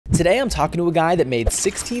Today I'm talking to a guy that made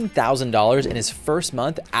 $16,000 in his first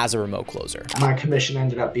month as a remote closer. My commission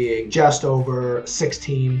ended up being just over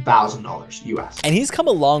 $16,000 US. And he's come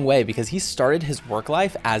a long way because he started his work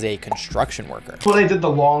life as a construction worker. What I did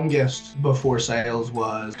the longest before sales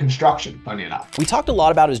was construction, funny enough. We talked a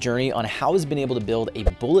lot about his journey on how he's been able to build a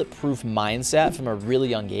bulletproof mindset from a really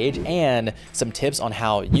young age and some tips on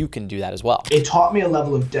how you can do that as well. It taught me a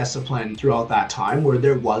level of discipline throughout that time where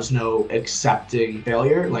there was no accepting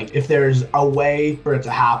failure. Like if there's a way for it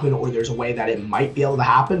to happen or there's a way that it might be able to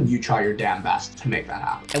happen, you try your damn best to make that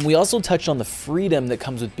happen. And we also touched on the freedom that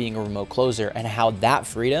comes with being a remote closer and how that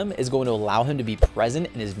freedom is going to allow him to be present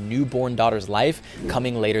in his newborn daughter's life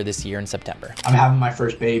coming later this year in September. I'm having my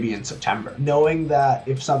first baby in September. Knowing that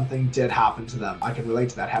if something did happen to them, I can relate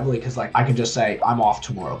to that heavily because like I can just say, I'm off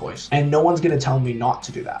tomorrow, boys. And no one's gonna tell me not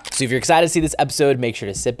to do that. So if you're excited to see this episode, make sure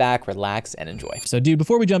to sit back, relax, and enjoy. So dude,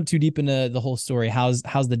 before we jump too deep into the whole story, how's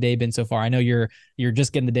the day been so far? I know you're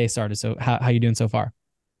just getting the day started. So how you doing so far?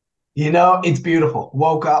 You know, it's beautiful.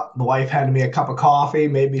 Woke up, the wife handed me a cup of coffee,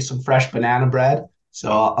 made me some fresh banana bread. So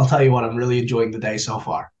I'll tell you what, I'm really enjoying the day so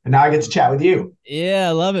far. And now I get to chat with you. Yeah,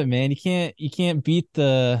 I love it, man. You can't beat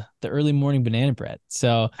the early morning banana bread.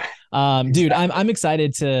 So dude, I'm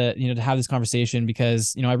excited to have this conversation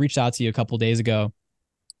because I reached out to you a couple of days ago,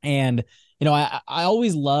 and I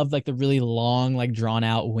always love like the really long, like drawn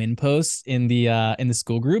out win posts in the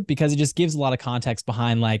school group because it just gives a lot of context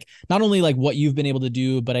behind like not only like what you've been able to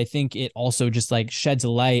do, but I think it also just like sheds a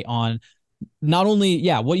light on not only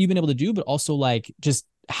what you've been able to do, but also like just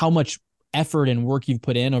how much effort and work you've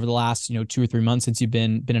put in over the last 2 or 3 months since you've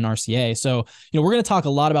been in RCA. So we're going to talk a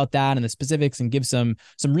lot about that and the specifics and give some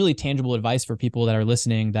really tangible advice for people that are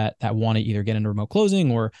listening that want to either get into remote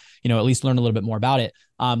closing or at least learn a little bit more about it.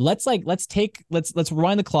 Let's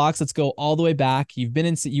rewind the clocks. Let's go all the way back.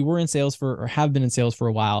 You were in sales or have been in sales for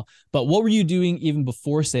a while, but what were you doing even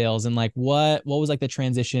before sales, and like what was like the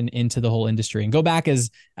transition into the whole industry? And go back as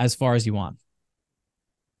far as you want.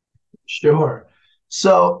 Sure.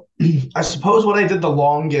 So I suppose what I did the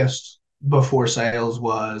longest before sales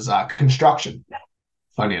was construction,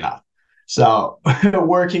 funny enough. So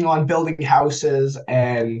working on building houses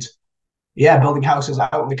and building houses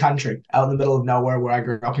out in the country, out in the middle of nowhere where I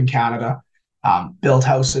grew up in Canada, built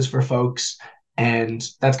houses for folks. And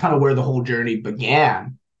that's kind of where the whole journey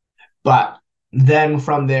began. But then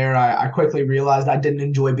from there, I quickly realized I didn't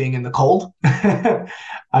enjoy being in the cold. I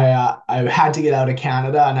had to get out of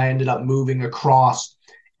Canada, and I ended up moving across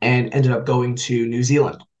and ended up going to New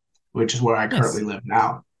Zealand, which is where I currently live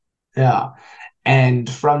now. Yeah. And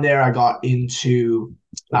from there, I got into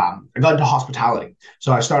hospitality.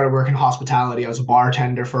 So I started working hospitality. I was a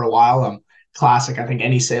bartender for a while. Classic, I think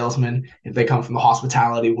any salesman, if they come from the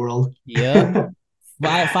hospitality world. Yeah.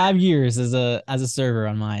 5 years as a server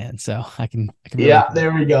on my end, so I can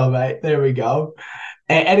there we go, mate. There we go.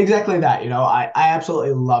 And exactly that, I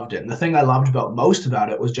absolutely loved it. And the thing I loved most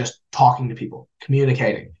about it was just talking to people,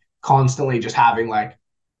 communicating, constantly just having like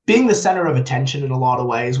being the center of attention in a lot of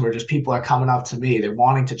ways where just people are coming up to me, they're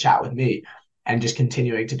wanting to chat with me and just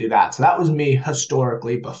continuing to do that. So that was me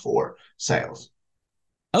historically before sales.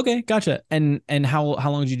 Okay, gotcha. And how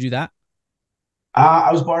long did you do that?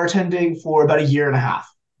 I was bartending for about a year and a half.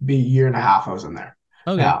 I was in there.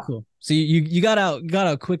 Okay, cool. So you got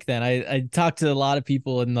out quick then. I talked to a lot of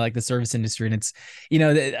people in like the service industry, and it's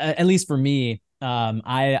at least for me,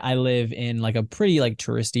 I live in like a pretty like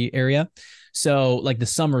touristy area. So like the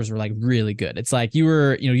summers were like really good. It's like you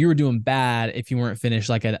were doing bad if you weren't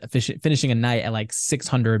finishing a night at like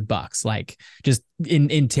 $600, like just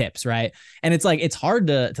in tips, right? And it's like it's hard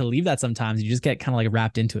to leave that sometimes. You just get kind of like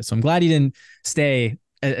wrapped into it. So I'm glad you didn't stay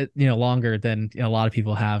longer than a lot of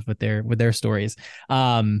people have with their stories.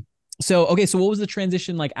 So okay, so what was the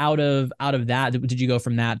transition like out of that? Did you go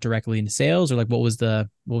from that directly into sales, or like what was the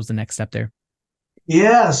next step there?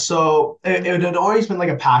 Yeah, so it had always been like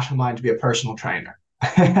a passion of mine to be a personal trainer.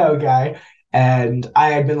 Okay. And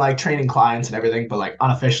I had been like training clients and everything, but like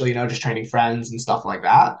unofficially, just training friends and stuff like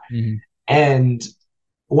that. Mm-hmm. And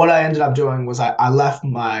what I ended up doing was I left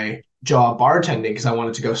my job bartending because I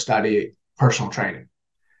wanted to go study personal training.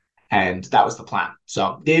 And that was the plan.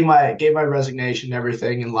 So gave my resignation and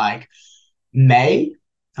everything in like May.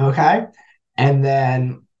 Okay. And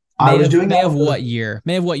then I was doing that. May of what year?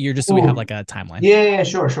 Just so we have like a timeline. Yeah,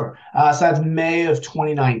 sure. So that's May of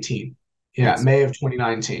 2019. Yeah, nice. May of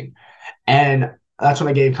 2019. And that's when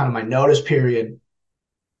I gave kind of my notice period.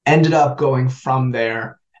 Ended up going from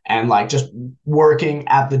there and like just working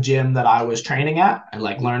at the gym that I was training at and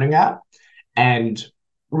like learning at. And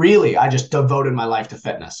really, I just devoted my life to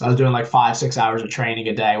fitness. I was doing like 5, 6 hours of training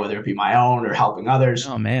a day, whether it be my own or helping others,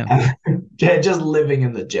 Oh man. and just living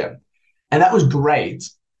in the gym. And that was great.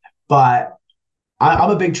 But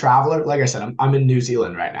I'm a big traveler. Like I said, I'm in New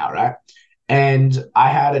Zealand right now, right? And I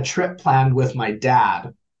had a trip planned with my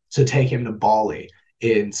dad to take him to Bali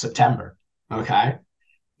in September. Okay.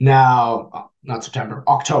 Now, not September,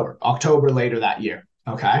 October later that year.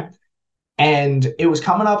 Okay. And it was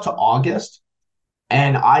coming up to August,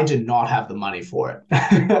 and I did not have the money for it.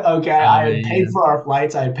 Okay. Oh I had man, paid yeah. for our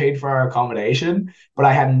flights, I had paid for our accommodation, but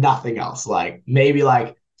I had nothing else, like maybe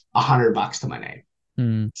like $100 to my name.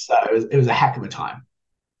 Hmm. So it was a heck of a time.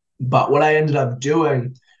 But what I ended up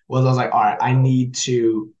doing was I was like, all right, I need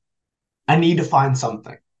to find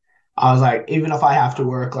something. I was like, even if I have to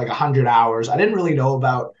work like 100 hours, I didn't really know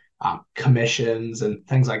about commissions and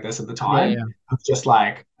things like this at the Yeah, time. yeah. I was just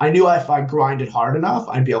like, I knew if I grinded hard enough,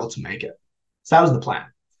 I'd be able to make it. So that was the plan.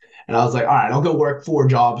 And I was like, all right, I'll go work 4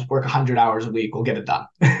 jobs, work 100 hours a week. We'll get it done.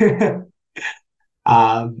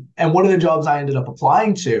 And one of the jobs I ended up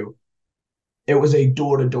applying to, it was a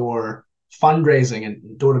door-to-door fundraising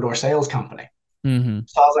and door-to-door sales company. Mm-hmm.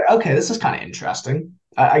 So I was like, okay, this is kind of interesting.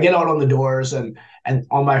 I get out on the doors, and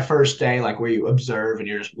on my first day, like where you observe and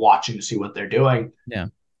you're just watching to see what they're doing. Yeah.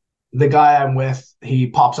 The guy I'm with, he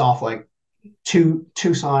pops off like two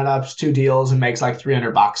signups, 2 deals, and makes like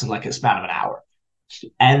 $300 in like a span of an hour.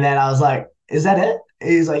 And then I was like, is that it?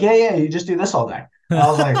 He's like, yeah, you just do this all day. I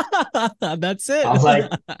was like, That's I it. was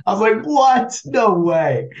like, I was like, what? No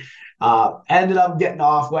way. Ended up getting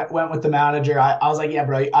off, went with the manager. I was like, yeah,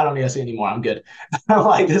 bro, I don't need to see anymore. I'm good. I'm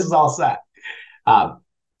like, this is all set. Um,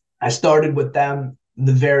 I started with them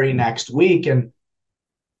the very next week. And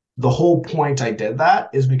the whole point I did that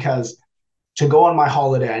is because to go on my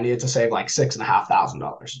holiday, I needed to save like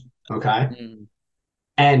 $6,500. Okay. Mm.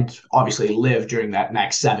 And obviously live during that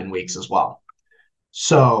next 7 weeks as well.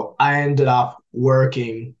 So I ended up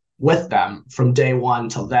working with them from day one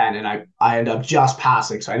till then. And I ended up just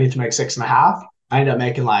passing. So I need to make 6.5. I ended up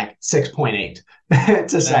making like 6.8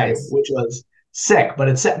 to save, Nice. which was sick, but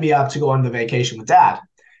it set me up to go on the vacation with dad,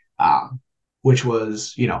 um, which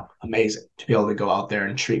was, amazing to be able to go out there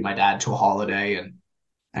and treat my dad to a holiday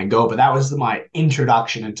and go. But that was my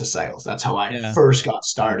introduction into sales. That's how I Yeah. first got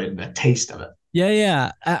started, the taste of it. Yeah,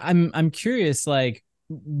 yeah. I'm curious, like,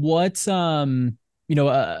 what's a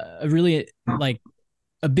really like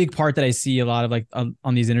a big part that I see a lot of like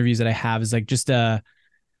on these interviews that I have is like just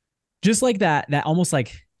like that almost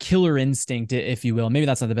like killer instinct, if you will. Maybe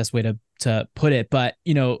that's not the best way to put it, but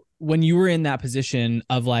when you were in that position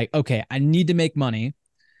of like, okay, I need to make money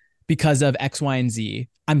because of X, Y, and Z,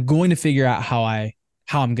 I'm going to figure out how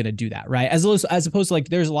I'm going to do that, right? As opposed to like,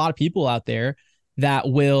 there's a lot of people out there that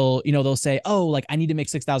will, they'll say, oh, like I need to make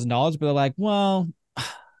 $6,000, but they're like, well,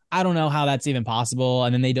 I don't know how that's even possible,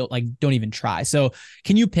 and then they don't even try. So,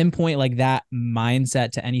 can you pinpoint like that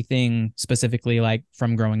mindset to anything specifically, like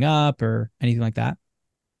from growing up or anything like that?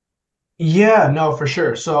 Yeah, no, for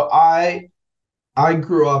sure. So I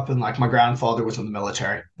grew up and like my grandfather was in the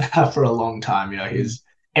military for a long time. He was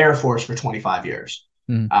Air Force for 25 years.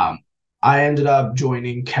 Mm-hmm. Um, I ended up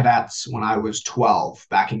joining cadets when I was 12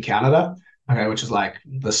 back in Canada, okay, which is like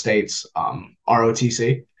the States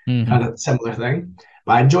ROTC, Mm-hmm. kind of similar thing.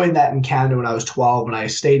 But I joined that in Canada when I was 12, and I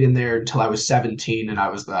stayed in there until I was 17, and I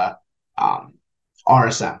was the um,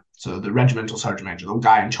 RSM, so the Regimental Sergeant Major, the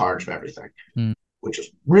guy in charge of everything, which was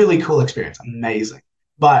really cool experience, amazing.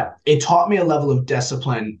 But it taught me a level of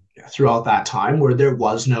discipline throughout that time where there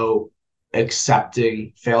was no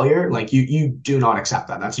accepting failure. Like you do not accept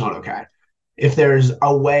that. That's not okay. If there's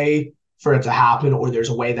a way for it to happen, or there's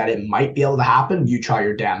a way that it might be able to happen, you try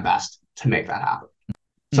your damn best to make that happen.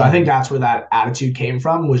 So I Mm-hmm. think that's where that attitude came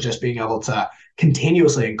from, was just being able to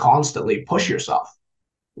continuously and constantly push yourself,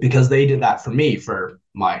 because they did that for me for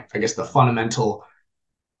my, I guess, the fundamental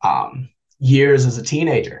um, years as a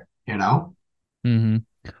teenager, you know? Mm-hmm.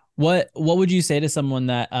 What would you say to someone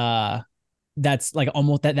that's like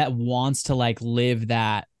almost that wants to like live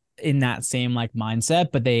that in that same like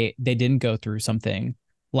mindset, but they didn't go through something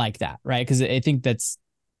like that, right? Because I think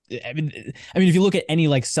I mean, if you look at any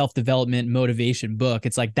like self-development motivation book,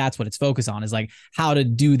 it's like that's what it's focused on, is like how to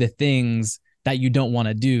do the things that you don't want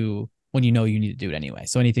to do when you know you need to do it anyway.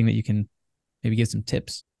 So anything that you can maybe give some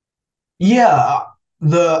tips. Yeah.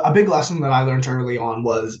 A big lesson that I learned early on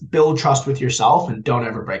was build trust with yourself and don't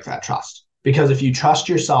ever break that trust. Because if you trust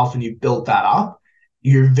yourself and you build that up,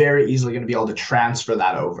 you're very easily going to be able to transfer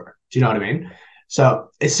that over. Do you know what I mean? So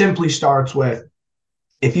it simply starts with,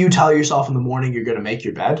 if you tell yourself in the morning you're going to make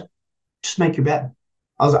your bed, just make your bed.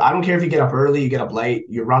 I don't care if you get up early, you get up late,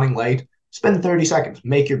 you're running late, spend 30 seconds,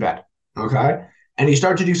 make your bed. Okay. And you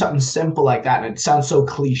start to do something simple like that. And it sounds so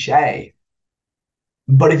cliche.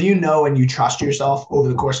 But if you know and you trust yourself over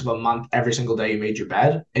the course of a month, every single day you made your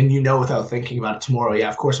bed, and you know without thinking about it tomorrow, yeah,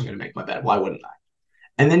 of course I'm going to make my bed. Why wouldn't I?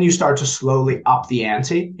 And then you start to slowly up the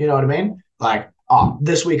ante. You know what I mean? Like, oh,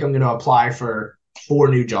 this week I'm going to apply for 4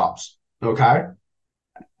 new jobs. Okay.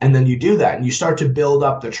 And then you do that and you start to build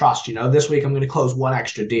up the trust. You know, this week I'm going to close 1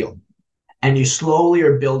 extra deal. And you slowly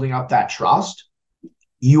are building up that trust.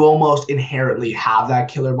 You almost inherently have that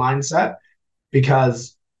killer mindset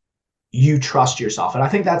because you trust yourself. And I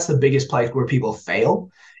think that's the biggest place where people fail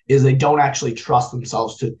is they don't actually trust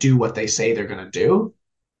themselves to do what they say they're going to do,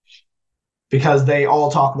 because they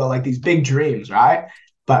all talk about like these big dreams, right?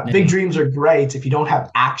 But big dreams are great if you don't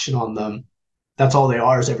have action on them. That's all they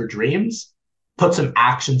are, is ever dreams. Put some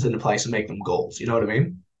actions into place and make them goals. You know what I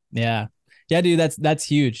mean? Yeah. Yeah, dude, that's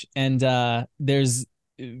huge. And there's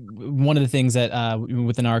one of the things that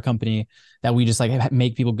within our company that we just like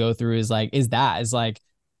make people go through is like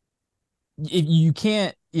if you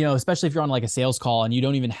can't, you know, especially if you're on like a sales call and you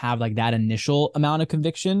don't even have like that initial amount of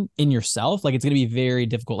conviction in yourself, like it's going to be very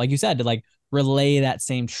difficult, like you said, to like relay that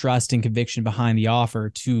same trust and conviction behind the offer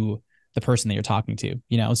to the person that you're talking to,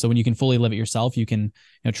 you know? So when you can fully live it yourself, you can, you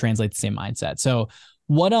know, translate the same mindset. So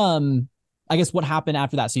what, I guess what happened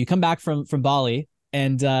after that? So you come back from Bali,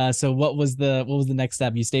 and so what was the next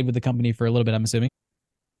step? You stayed with the company for a little bit, I'm assuming.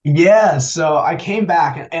 Yeah, so I came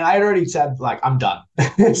back and I had already said like I'm done.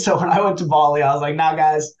 So when I went to Bali, I was like, "Nah,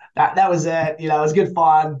 guys, that was it. You know, it was good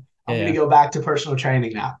fun. I'm gonna go back to personal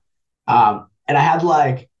training now." And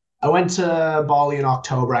I went to Bali in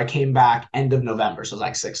October. I came back end of November, so it was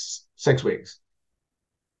like six weeks.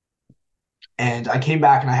 And I came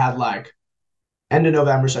back and I had like end of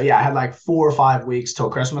November. So yeah, I had like 4 or 5 weeks till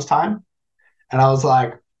Christmas time. And I was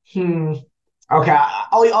like, okay,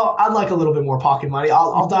 I'd like a little bit more pocket money.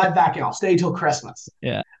 I'll dive back in. I'll stay till Christmas.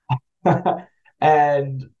 Yeah.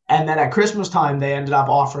 and then at Christmas time, they ended up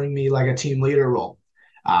offering me like a team leader role,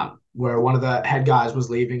 where one of the head guys was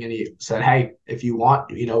leaving, and he said, "Hey, if you want,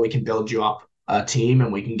 you know, we can build you up a team,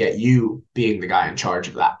 and we can get you being the guy in charge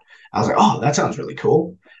of that." I was like, "Oh, that sounds really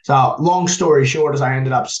cool." So long story short, is I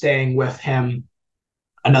ended up staying with him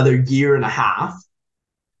another year and a half.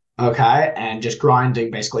 Okay. And just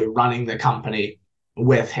grinding, basically running the company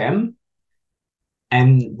with him.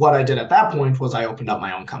 And what I did at that point was I opened up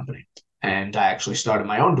my own company, and I actually started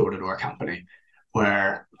my own door-to-door company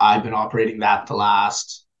where I've been operating that the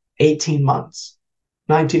last 18 months,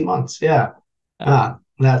 19 months. Yeah.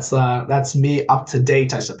 That's me up to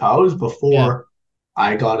date, I suppose, before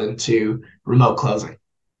I got into remote closing.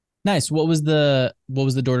 Nice. What was the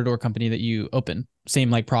door-to-door company that you opened?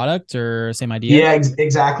 Same like product or same idea? Yeah,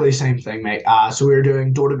 exactly same thing, mate. So we were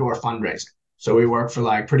doing door-to-door fundraising. So we work for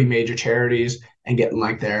like pretty major charities and getting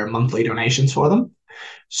like their monthly donations for them.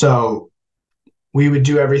 So we would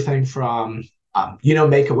do everything from, you know,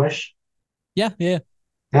 Make-A-Wish. Yeah. Yeah.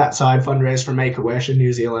 So I'd fundraise for Make-A-Wish in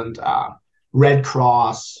New Zealand, Red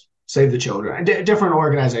Cross, Save the Children, different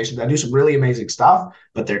organizations that do some really amazing stuff,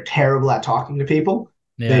 but they're terrible at talking to people.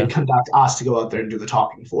 Yeah. They'd conduct us to go out there and do the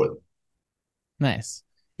talking for them. Nice.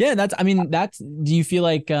 Yeah, do you feel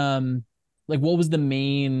like what was the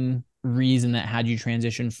main reason that had you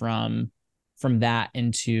transition from that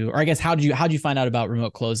into, or I guess how'd you find out about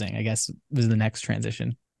remote closing, I guess was the next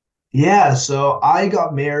transition? Yeah, so I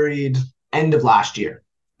got married end of last year.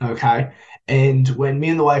 Okay. And when me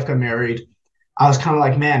and the wife got married, I was kind of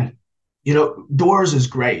like, man, you know, doors is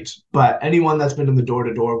great, but anyone that's been in the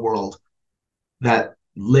door-to-door world that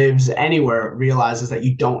lives anywhere realizes that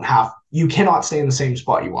you cannot stay in the same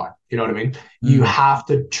spot you are. You know what I mean? You have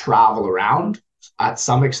to travel around at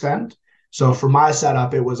some extent. So for my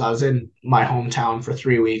setup, I was in my hometown for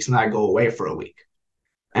 3 weeks and I go away for a week.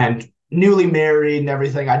 And newly married and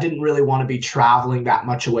everything, I didn't really want to be traveling that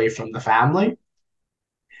much away from the family.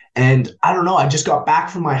 And I don't know, I just got back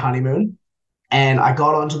from my honeymoon and I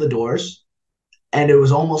got onto the doors, and it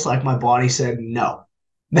was almost like my body said, no,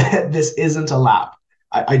 this isn't allowed.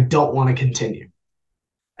 I don't want to continue.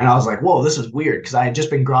 And I was like, whoa, this is weird, because I had just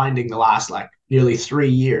been grinding the last like nearly 3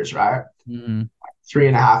 years, right?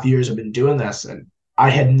 3.5 years I've been doing this, and I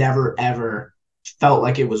had never, ever felt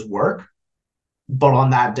like it was work. But on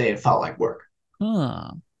that day, it felt like work.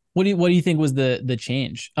 Huh. What do you think was the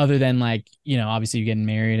change, other than like, you know, obviously you getting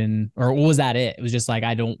married, or was that it? It was just like,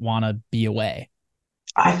 I don't want to be away.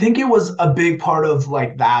 I think it was a big part of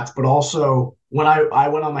like that, but also when I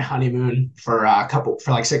went on my honeymoon for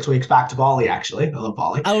like 6 weeks back to Bali, actually. I love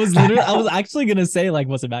Bali. I was actually going to say, like,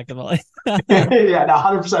 was it back to Bali? Yeah, no,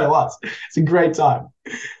 100% it was. It's a great time.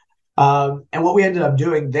 And what we ended up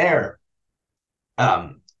doing there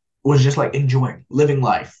um, was just like enjoying living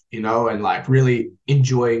life, and like really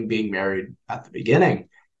enjoying being married at the beginning.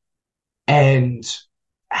 And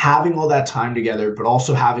having all that time together, but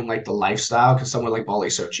also having like the lifestyle, because somewhere like Bali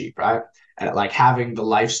is so cheap, right? And like having the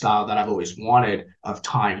lifestyle that I've always wanted of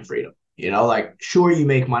time freedom. Like sure you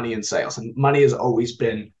make money in sales, and money has always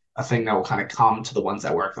been a thing that will kind of come to the ones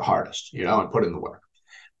that work the hardest, and put in the work.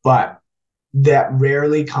 But that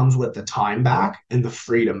rarely comes with the time back and the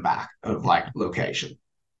freedom back of like location.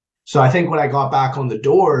 So I think when I got back on the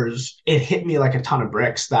doors, it hit me like a ton of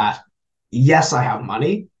bricks that yes, I have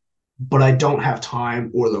money, but I don't have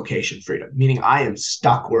time or location freedom, meaning I am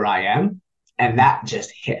stuck where I am. And that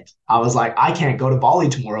just hit. I was like, I can't go to Bali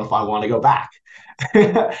tomorrow if I want to go back,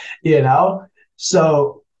 you know?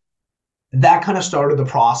 So that kind of started the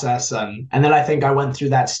process. And then I think I went through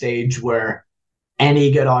that stage where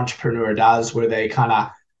any good entrepreneur does, where they kind of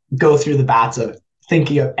go through the bats of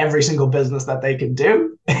thinking of every single business that they can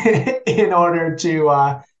do in order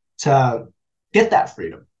to get that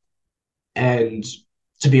freedom. And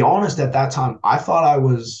to be honest, at that time, I thought I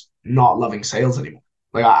was not loving sales anymore.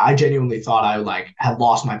 Like I genuinely thought I like had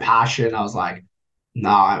lost my passion. I was like, no,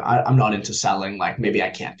 I'm not into selling. Like maybe I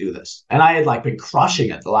can't do this. And I had like been crushing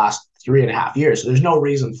it the last 3.5 years. So there's no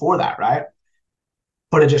reason for that, right?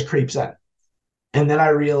 But it just creeps in. And then I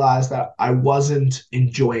realized that I wasn't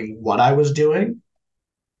enjoying what I was doing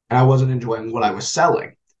and I wasn't enjoying what I was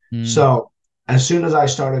selling. So as soon as I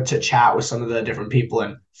started to chat with some of the different people,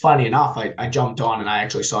 and funny enough, I jumped on and I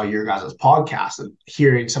actually saw your guys' podcast and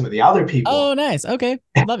hearing some of the other people. Oh, nice. Okay.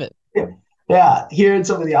 Love it. Yeah, hearing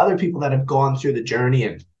some of the other people that have gone through the journey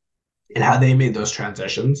and how they made those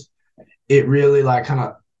transitions, it really like kind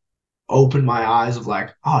of opened my eyes of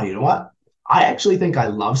like, oh, you know what? I actually think I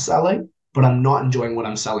love selling, but I'm not enjoying what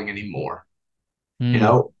I'm selling anymore. You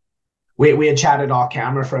know, we had chatted off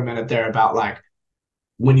camera for a minute there about like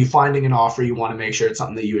when you're finding an offer, you want to make sure it's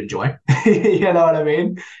something that you enjoy. You know what I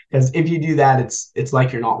mean? Because if you do that, it's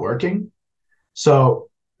like you're not working.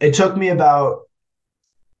 So it took me about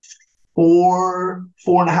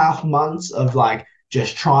 4.5 months of like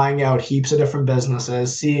just trying out heaps of different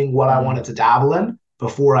businesses, seeing what I wanted to dabble in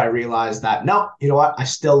before I realized that no, you know what? I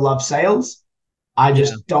still love sales. I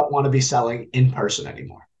just don't want to be selling in person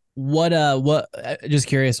anymore. What just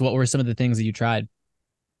curious, what were some of the things that you tried?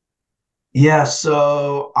 Yeah,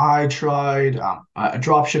 so I tried a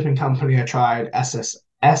drop shipping company. I tried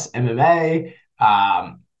SMMA.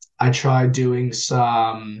 I tried doing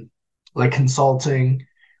some like consulting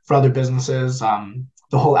for other businesses.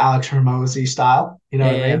 The whole Alex Hormozy style, you know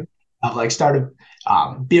what I mean? Of like started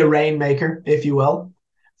be a rainmaker, if you will,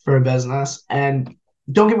 for a business. And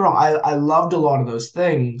don't get me wrong, I loved a lot of those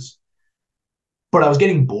things, but I was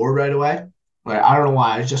getting bored right away. Like I don't know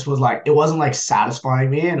why. It just was like it wasn't like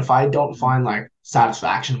satisfying me. And if I don't find like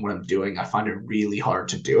satisfaction in what I'm doing, I find it really hard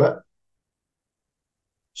to do it.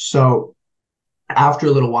 So after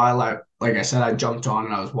a little while, like I said, I jumped on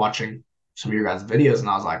and I was watching some of your guys' videos and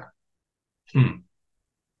I was like,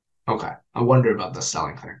 okay, I wonder about the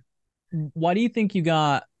selling thing. Why do you think you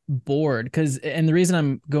got bored? And the reason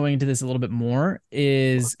I'm going into this a little bit more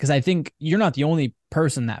is because I think you're not the only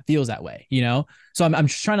person that feels that way, you know? So I'm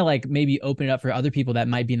just trying to like maybe open it up for other people that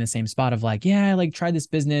might be in the same spot of like, yeah, I like tried this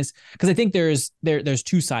business. Cause I think there's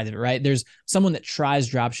two sides of it, right? There's someone that tries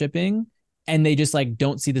drop shipping and they just like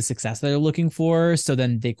don't see the success that they're looking for. So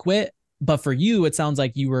then they quit. But for you, it sounds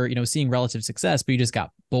like you were, seeing relative success, but you just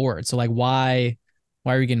got bored. So like, why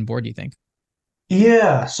are you getting bored, do you think?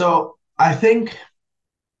 Yeah. So I think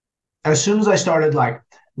as soon as I started like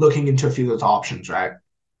looking into a few of those options, right,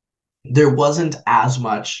 there wasn't as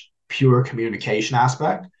much pure communication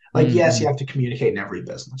aspect. Like, yes, you have to communicate in every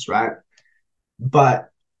business, right? But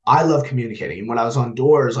I love communicating. And when I was on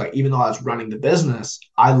doors, like even though I was running the business,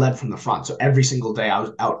 I led from the front. So every single day I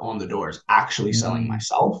was out on the doors actually selling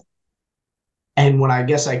myself. And when I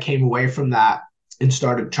guess I came away from that and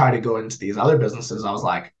started trying to go into these other businesses, I was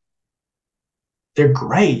like, they're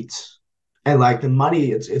great. And like the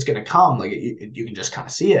money, it's going to come. Like you can just kind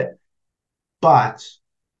of see it. But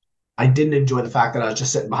I didn't enjoy the fact that I was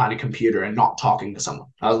just sitting behind a computer and not talking to someone.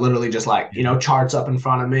 I was literally just like, charts up in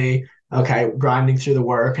front of me. Okay, grinding through the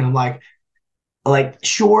work. And I'm like,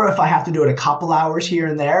 sure, if I have to do it a couple hours here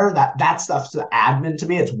and there, that stuff's the admin to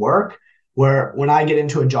me. It's work. Where when I get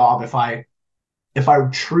into a job, if I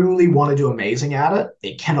truly want to do amazing at it,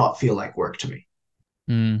 it cannot feel like work to me.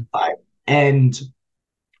 And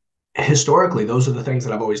historically, those are the things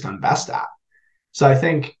that I've always done best at. So I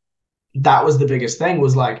think that was the biggest thing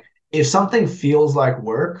was like, if something feels like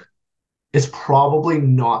work, it's probably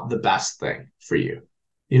not the best thing for you.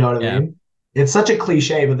 You know what I mean? it's such a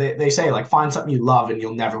cliche, but they say like find something you love and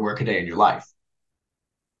you'll never work a day in your life.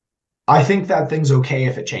 I think that thing's okay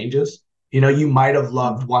if it changes. You know, you might have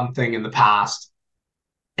loved one thing in the past,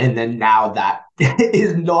 and then now that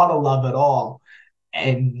is not a love at all,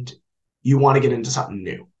 and you want to get into something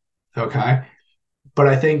new. Okay. But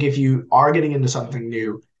I think if you are getting into something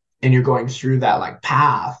new and you're going through that like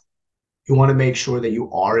path, you want to make sure that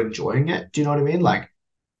you are enjoying it. Do you know what I mean? Like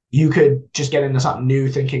you could just get into something new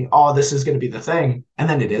thinking, oh, this is going to be the thing, and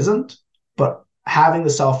then it isn't. But having the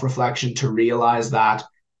self-reflection to realize that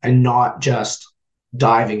and not just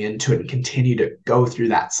diving into it and continue to go through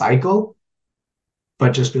that cycle,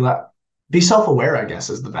 but just be self-aware, I guess,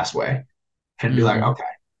 is the best way. And be like, Mhm. okay,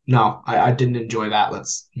 no, I didn't enjoy that.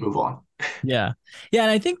 Let's move on. Yeah. Yeah.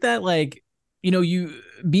 And I think that like, you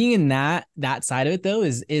being in that side of it though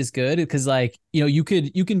is good because like, you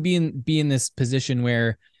can be in this position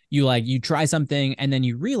where you try something and then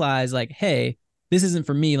you realize like, hey, this isn't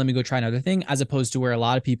for me. Let me go try another thing. As opposed to where a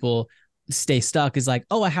lot of people stay stuck is like,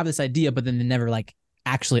 oh, I have this idea, but then they never like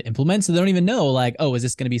actually implement. So they don't even know like, oh, is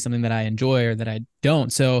this going to be something that I enjoy or that I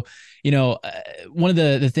don't? So, one of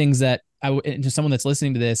the things that to someone that's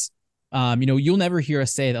listening to this, you'll never hear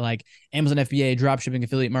us say that like Amazon FBA, dropshipping,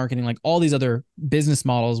 affiliate marketing, like all these other business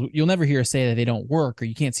models, you'll never hear us say that they don't work or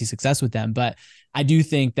you can't see success with them. But I do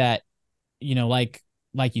think that, like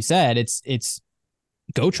you said, it's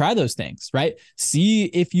go try those things, right? See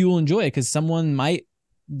if you will enjoy it because someone might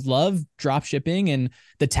love drop shipping and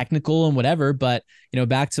the technical and whatever, but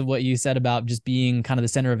back to what you said about just being kind of the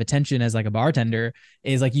center of attention as like a bartender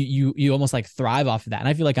is like you almost like thrive off of that. And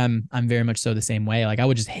I feel like I'm very much so the same way. Like I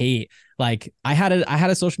would just hate, like I had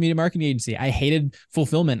a social media marketing agency. I hated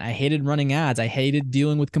fulfillment. I hated running ads. I hated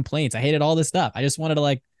dealing with complaints. I hated all this stuff. I just wanted to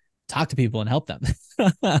like talk to people and help them.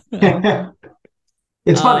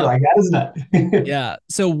 It's funny uh, like that, isn't it? yeah.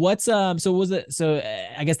 So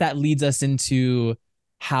I guess that leads us into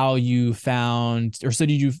how you found, or so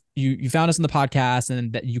did you found us in the podcast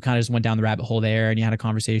and that you kind of just went down the rabbit hole there and you had a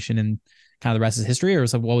conversation and kind of the rest is history, or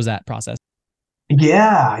so what was that process?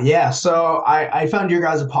 Yeah. So I found your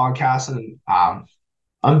guys' podcast, and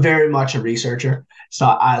I'm very much a researcher. So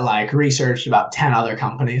I like researched about 10 other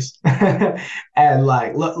companies and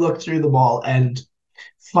like look through them all. And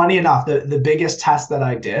funny enough, the biggest test that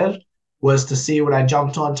I did was to see when I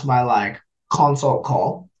jumped onto my like consult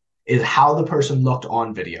call is how the person looked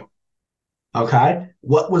on video. Okay.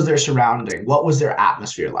 What was their surrounding? What was their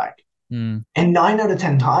atmosphere like? Mm, And 9 out of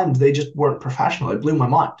 10 times, they just weren't professional. It blew my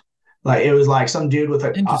mind. Like it was like some dude with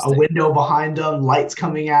a interesting. window behind him, lights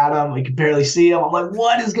coming at him. I could barely see him. I'm like,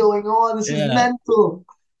 what is going on? This is Yeah. mental.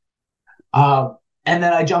 And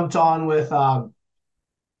then I jumped on with someone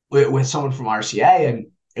from RCA, and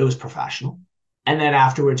it was professional. And then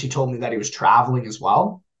afterwards, he told me that he was traveling as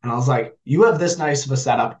well. And I was like, you have this nice of a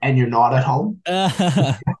setup, and you're not at home.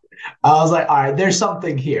 I was like, all right, there's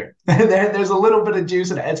something here. There's a little bit of juice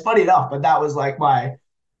in it. It's funny enough, but that was like my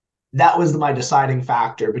deciding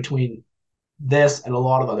factor between this and a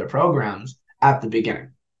lot of other programs at the beginning.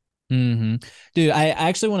 Mm-hmm. Dude, I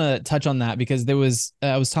actually want to touch on that because there was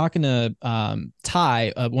I was talking to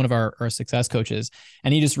Ty, one of our success coaches,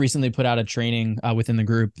 and he just recently put out a training within the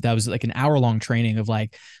group that was like an hour-long training of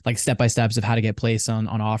like step by steps of how to get placed on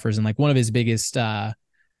offers. And like one of his biggest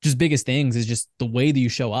things is just the way that you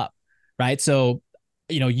show up, right? So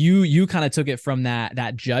you kind of took it from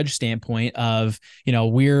that judge standpoint of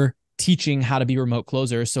we're teaching how to be remote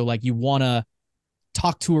closers, so like you want to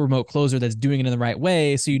talk to a remote closer that's doing it in the right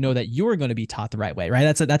way, so you know that you're going to be taught the right way,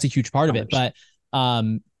 right? That's a huge part of it. But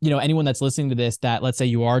anyone that's listening to this, that let's say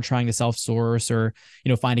you are trying to self-source or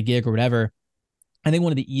find a gig or whatever, I think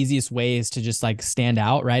one of the easiest ways to just like stand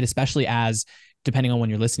out, right, especially as depending on when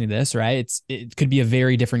you're listening to this, right, it could be a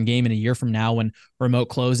very different game in a year from now when remote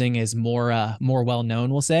closing is more well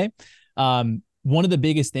known, we'll say. One of the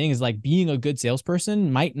biggest things is like being a good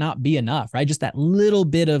salesperson might not be enough, right? Just that little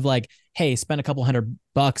bit of like, hey, spend a couple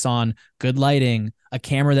 $100 on good lighting, a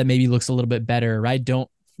camera that maybe looks a little bit better, right? Don't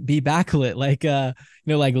be backlit, like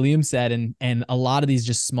like Liam said, and a lot of these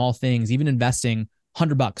just small things, even investing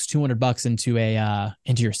 $100, $200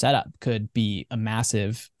 into your setup could be a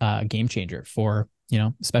massive game changer for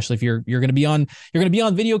especially if you're going to be on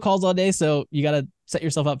video calls all day, so you got to set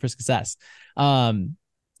yourself up for success.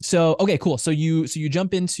 So, okay, cool. So you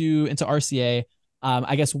jump into RCA.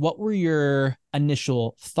 I guess what were your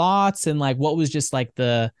initial thoughts and like what was just like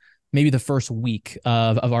maybe the first week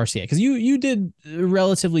of RCA? Because you did a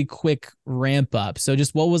relatively quick ramp up. So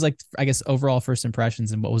just what was like, I guess, overall first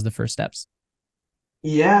impressions and what was the first steps?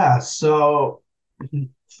 Yeah. So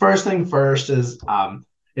first thing first is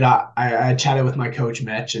I chatted with my coach,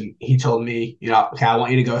 Mitch, and he told me, okay, I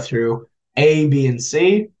want you to go through A, B, and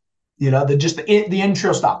C, the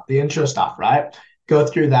intro stuff, right? Go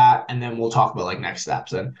through that, and then we'll talk about like next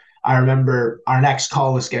steps. And I remember our next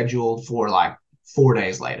call was scheduled for like 4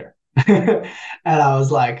 days later. And I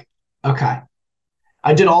was like, okay.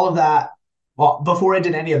 I did all of that. Well, before I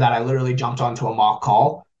did any of that, I literally jumped onto a mock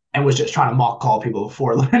call and was just trying to mock call people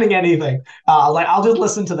before learning anything. Like, I'll just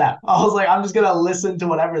listen to them. I was like, I'm just going to listen to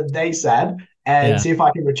whatever they said and Yeah. see if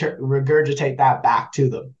I can regurgitate that back to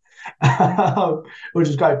them, which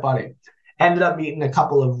is quite funny. Ended up meeting a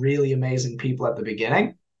couple of really amazing people at the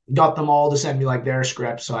beginning. Got them all to send me like their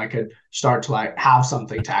scripts so I could start to like have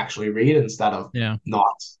something to actually read instead of Yeah.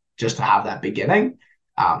 not just to have that beginning.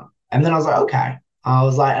 And then I was like, okay.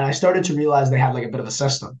 And I started to realize they had like a bit of a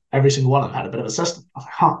system. Every single one of them had a bit of a system. I was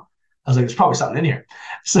like, huh. I was like, there's probably something in here.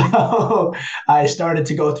 So I started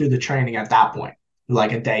to go through the training at that point,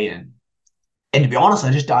 like a day in. And to be honest,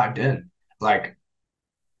 I just dived in. Like,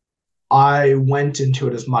 I went into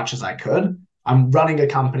it as much as I could. I'm running a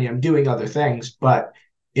company, I'm doing other things, but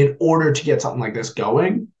in order to get something like this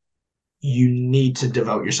going, you need to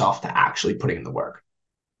devote yourself to actually putting in the work,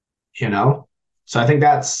 you know? So I think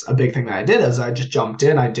that's a big thing that I did is I just jumped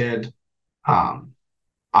in. I did, I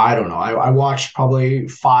don't know. I watched probably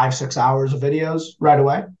 5, 6 hours of videos right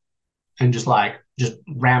away and just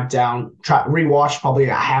ramped down, rewatched probably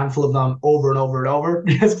a handful of them over and over and over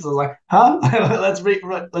just because I was like, huh? Let's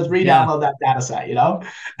Yeah. re-download that data set,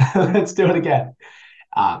 let's do it again.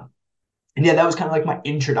 And yeah, that was kind of like my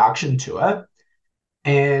introduction to it.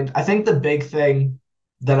 And I think the big thing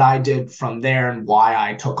that I did from there and why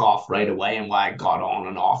I took off right away and why I got on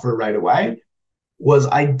an offer right away was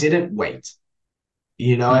I didn't wait,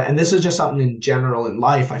 Mm. and this is just something in general in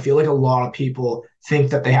life. I feel like a lot of people think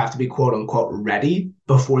that they have to be quote unquote ready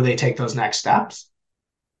before they take those next steps.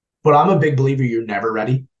 But I'm a big believer you're never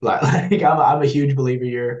ready. I'm a huge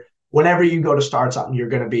believer whenever you go to start something, you're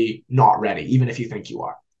going to be not ready, even if you think you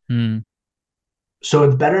are. Mm. So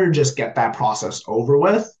it's better to just get that process over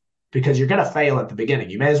with because you're going to fail at the beginning.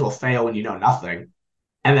 You may as well fail when you know nothing.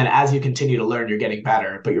 And then as you continue to learn, you're getting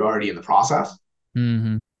better, but you're already in the process.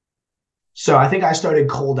 Mm-hmm. So I think I started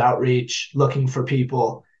cold outreach looking for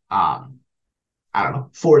people, I don't know,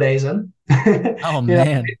 4 days in, Oh you know,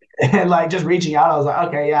 man. and like just reaching out. I was like,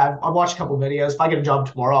 okay, yeah, I've watched a couple of videos. If I get a job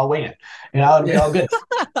tomorrow, I'll wing it. It'll be Yeah. all good.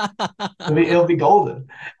 It'll be golden.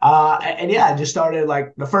 And yeah, I just started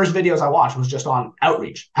like the first videos I watched was just on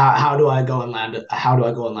outreach. How do I go and land? How do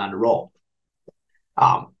I go and land a role?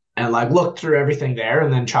 And like looked through everything there,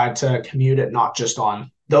 and then tried to commute it not just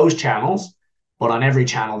on those channels, but on every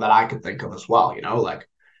channel that I could think of as well. Like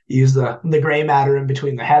use the gray matter in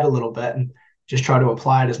between the head a little bit and just try to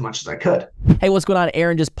apply it as much as I could. Hey, what's going on?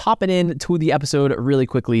 Aaron, just popping in to the episode really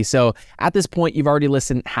quickly. So at this point, you've already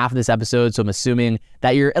listened half of this episode, so I'm assuming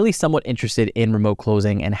that you're at least somewhat interested in remote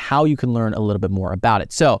closing and how you can learn a little bit more about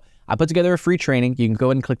it. So I put together a free training. You can go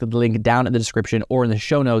ahead and click the link down in the description or in the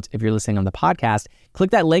show notes if you're listening on the podcast.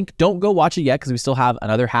 Click that link. Don't go watch it yet because we still have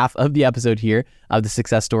another half of the episode here of the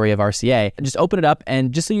success story of RCA. And just open it up,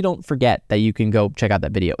 and just so you don't forget that you can go check out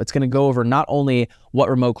that video. It's going to go over not only what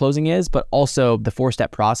remote closing is, but also the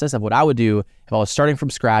 4-step process of what I would do if I was starting from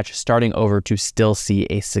scratch, starting over to still see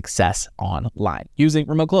a success online using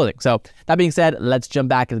remote closing. So that being said, let's jump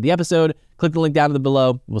back into the episode. Click the link down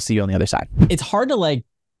below. We'll see you on the other side. It's hard to like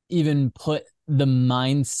even put the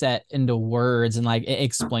mindset into words and like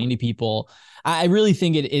explain to people. I really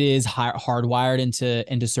think it is hardwired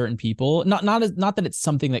into certain people. Not that it's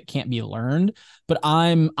something that can't be learned, but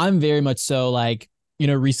I'm very much so like,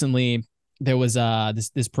 recently there was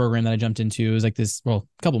this program that I jumped into. It was like this, well,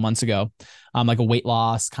 a couple months ago, like a weight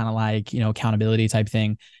loss kind of like, accountability type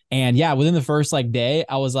thing. And yeah, within the first like day,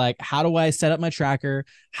 I was like, how do I set up my tracker?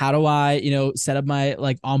 How do I, set up my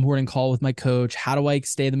like onboarding call with my coach? How do I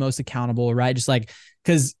stay the most accountable? Right. Just like,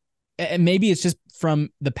 cause maybe it's just from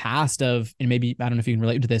the past of, and maybe, I don't know if you can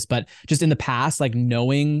relate to this, but just in the past, like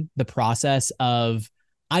knowing the process of,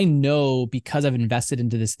 I know because I've invested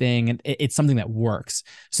into this thing and it's something that works.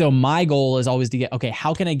 So my goal is always to get, okay,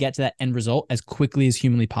 how can I get to that end result as quickly as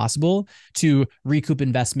humanly possible to recoup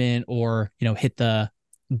investment or, hit the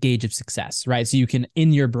gauge of success, right? So you can,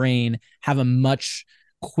 in your brain, have a much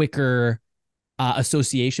quicker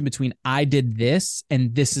association between I did this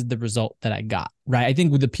and this is the result that I got, right? I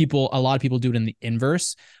think with a lot of people do it in the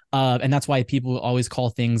inverse. And that's why people always call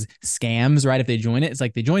things scams, right? If they join it, it's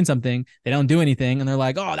like they join something, they don't do anything, and they're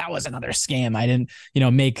like, oh, that was another scam. I didn't,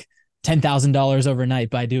 make $10,000 overnight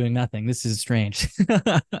by doing nothing. This is strange. So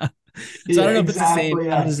I don't know if it's the same. Exactly. I don't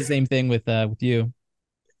know if it's the same thing with you.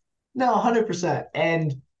 No, 100%.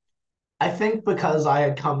 And I think because I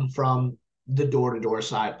had come from the door-to-door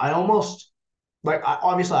side, I almost like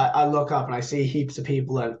obviously I look up and I see heaps of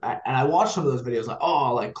people and I watch some of those videos like,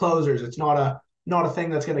 oh, like closers, it's not a thing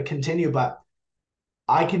that's going to continue. But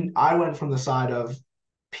I went from the side of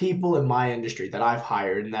people in my industry that I've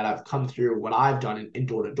hired and that I've come through what I've done in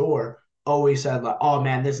door to door always said like, oh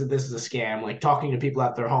man, this is a scam. Like talking to people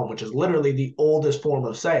at their home, which is literally the oldest form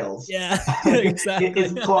of sales, Yeah, is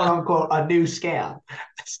exactly. quote unquote a new scam.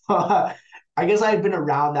 So I guess I had been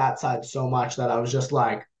around that side so much that I was just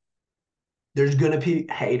like, there's gonna be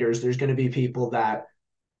haters. There's gonna be people that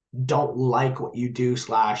don't like what you do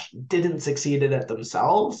slash didn't succeed at it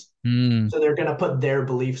themselves. Mm, So they're gonna put their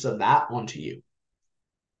beliefs of that onto you.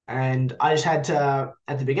 And I just had to,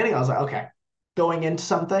 at the beginning, I was like, okay, going into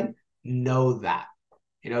something, know that,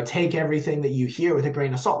 take everything that you hear with a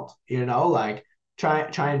grain of salt, like try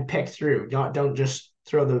and pick through. Don't just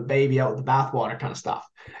throw the baby out with the bathwater kind of stuff.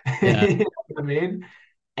 yeah. You know what I mean?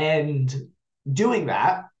 And doing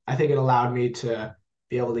that, I think it allowed me to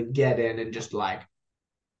be able to get in and just like,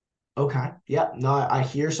 okay, yeah, no, I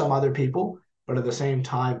hear some other people, but at the same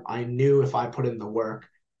time, I knew if I put in the work,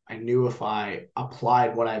 I knew if I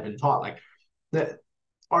applied what I've been taught, like the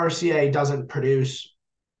RCA doesn't produce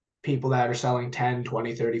people that are selling 10,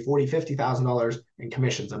 20, 30, 40, $50,000 in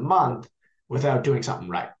commissions a month without doing something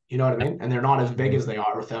right. You know what I mean? And they're not as big as they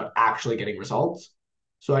are without actually getting results.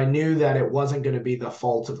 So I knew that it wasn't going to be the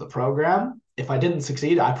fault of the program. If I didn't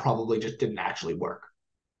succeed, I probably just didn't actually work.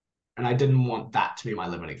 And I didn't want that to be my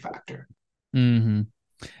limiting factor. Hmm.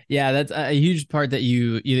 Yeah, that's a huge part that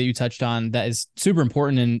you touched on that is super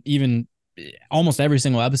important, and even almost every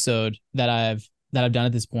single episode that I've done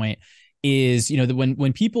at this point is, that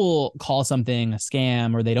when people call something a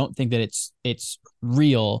scam or they don't think that it's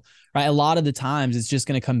real, right? A lot of the times it's just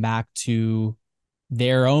going to come back to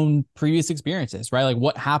their own previous experiences, right? Like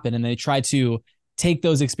what happened, and they try to take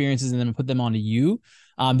those experiences and then put them onto you.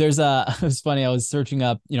 It was funny. I was searching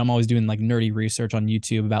up, I'm always doing like nerdy research on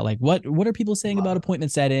YouTube about like what are people saying Love about it.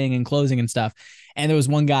 appointment setting and closing and stuff. And there was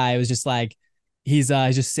one guy, it was just like, he's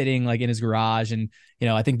just sitting like in his garage, and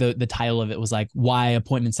I think the title of it was like why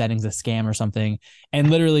appointment settings a scam or something.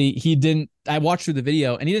 And literally he didn't, I watched through the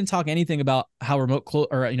video and he didn't talk anything about how or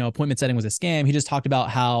appointment setting was a scam. He just talked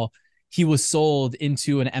about how he was sold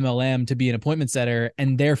into an MLM to be an appointment setter,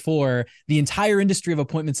 and therefore the entire industry of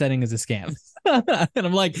appointment setting is a scam. And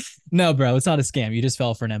I'm like, no, bro, it's not a scam. You just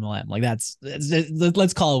fell for an MLM. Like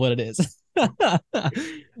let's call it what it is.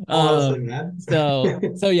 Honestly, um, man.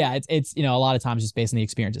 so yeah, it's a lot of times just based on the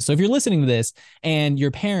experiences. So if you're listening to this and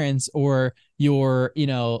your parents or your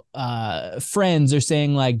friends are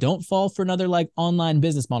saying like don't fall for another like online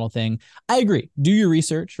business model thing, I agree. Do your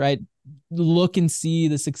research, right? Look and see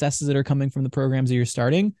the successes that are coming from the programs that you're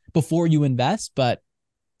starting before you invest. But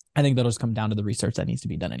I think that'll just come down to the research that needs to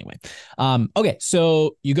be done anyway. Okay,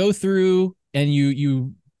 so you go through and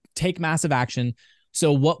you take massive action.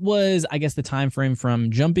 So what was, I guess, the time frame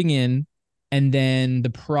from jumping in and then the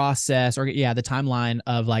process, or yeah, the timeline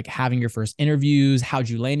of like having your first interviews? How'd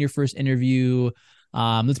you land your first interview?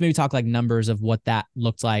 Let's maybe talk like numbers of what that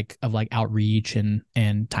looked like of like outreach and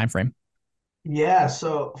time frame. Yeah,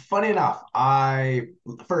 so funny enough,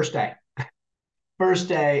 first day. First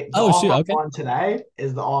day, the Oh shoot, offer okay, I'm on today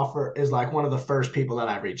is like one of the first people that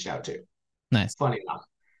I've reached out to. nice. Funny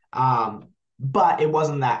enough. But it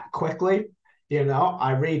wasn't that quickly.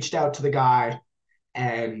 I reached out to the guy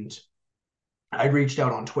and I reached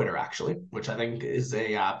out on Twitter actually, which I think is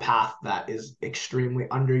a path that is extremely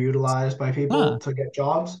underutilized by people Huh. to get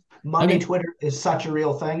jobs. Money Okay. Twitter is such a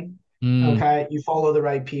real thing. Mm, Okay. You follow the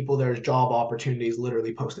right people, there's job opportunities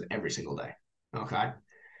literally posted every single day. Okay.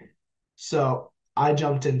 So I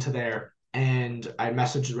jumped into there and I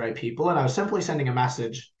messaged the right people and I was simply sending a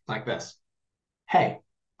message like this. Hey,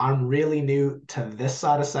 I'm really new to this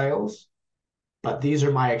side of sales, but these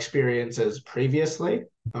are my experiences previously.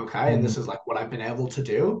 Okay. And mm, this is like what I've been able to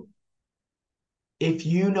do. If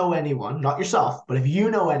you know anyone, not yourself, but if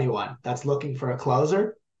you know anyone that's looking for a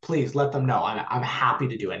closer, please let them know. I'm happy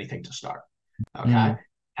to do anything to start. Okay. mm.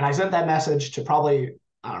 And I sent that message to probably,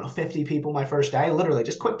 I don't know, 50 people my first day, literally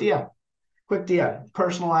just quick DM,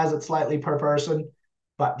 personalize it slightly per person,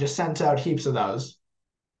 but just sent out heaps of those.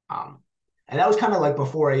 Um, and that was kind of like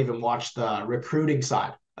before I even watched the recruiting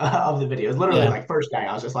side of the video. It was literally Yeah. like first day.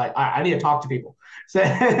 I was just like, I need to talk to people.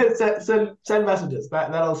 Send messages.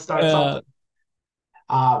 That'll start Uh, something.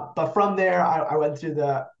 But from there, I went through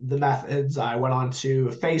the methods. I went on to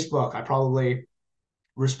Facebook. I probably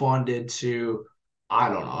responded to, I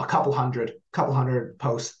don't know, a couple hundred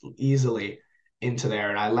posts easily into there,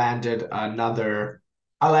 and I landed another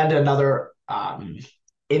I landed another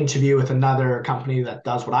interview with another company that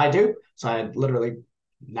does what I do. So I had literally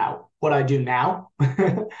now what I do now.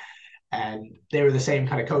 And they were the same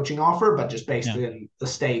kind of coaching offer, but just based Yeah. in the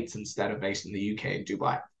States instead of based in the UK and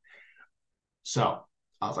Dubai. So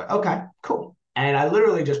I was like, okay, cool. And I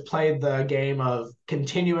literally just played the game of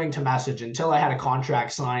continuing to message until I had a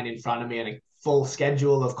contract signed in front of me and a full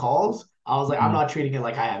schedule of calls. I was like, I'm Mhm. not treating it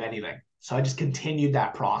like I have anything. So I just continued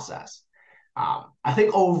that process. I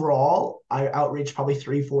think overall, I outreached probably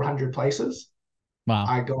 400 places. Wow.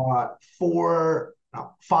 I got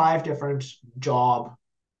five different job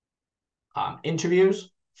interviews.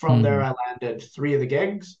 From there, Mhm. I landed three of the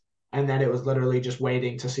gigs. And then it was literally just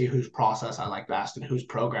waiting to see whose process I like best and whose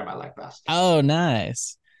program I like best. Oh,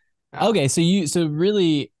 nice. Yeah. Okay, so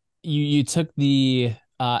really you took the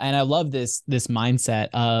and I love this mindset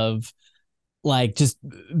of like just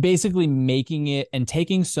basically making it and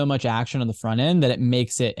taking so much action on the front end that it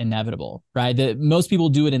makes it inevitable, right? That most people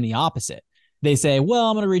do it in the opposite. They say, well,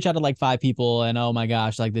 I'm going to reach out to like five people and oh my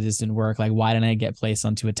gosh, like this didn't work. Like, why didn't I get placed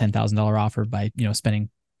onto a $10,000 offer by, spending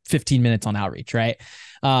 15 minutes on outreach, right?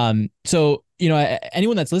 So,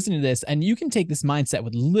 anyone that's listening to this, and you can take this mindset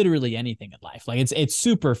with literally anything in life. Like it's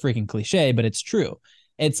super freaking cliche, but it's true.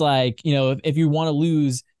 It's like, if you want to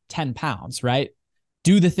lose 10 pounds, right?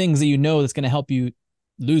 Do the things that that's going to help you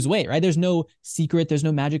lose weight, right? There's no secret, there's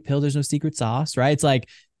no magic pill, there's no secret sauce, right? It's like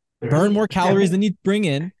There burn isn't. more calories than you bring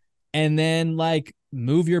in and then like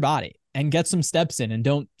move your body and get some steps in and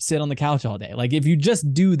don't sit on the couch all day. Like if you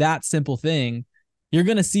just do that simple thing, you're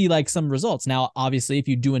going to see like some results. Now, obviously, if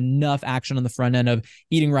you do enough action on the front end of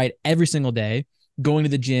eating right every single day, going to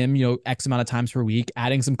the gym, X amount of times per week,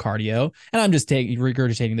 adding some cardio. And I'm just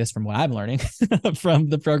regurgitating this from what I'm learning from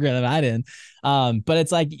the program that I'm in. But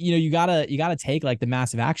it's like, you gotta take like the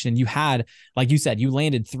massive action. You had, like you said, you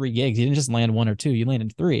landed 3 gigs. You didn't just land 1 or 2, you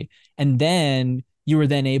landed 3. And then you were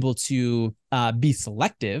then able to be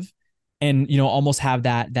selective and almost have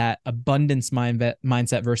that abundance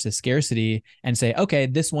mindset versus scarcity and say, okay,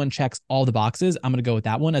 this one checks all the boxes, I'm going to go with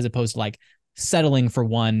that one, as opposed to like settling for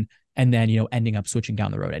one and then ending up switching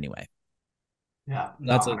down the road anyway. Yeah,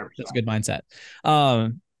 no, That's a 100%. good mindset.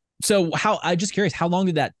 So I just curious, how long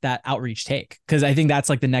did that outreach take? Because I think that's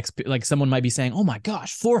like the next, like someone might be saying, oh my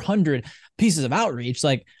gosh, 400 pieces of outreach.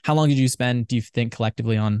 Like how long did you spend, do you think,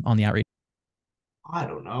 collectively on the outreach? I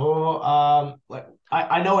don't know. Like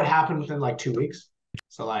I know it happened within like 2 weeks.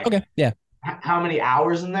 So like Okay, yeah, how many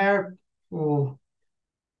hours in there? Ooh,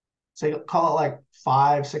 say call it like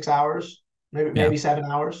 5, 6 hours, maybe yeah, 7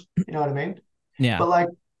 hours. You know what I mean? yeah, But like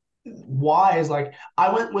why is like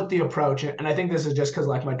I went with the approach, and I think this is just because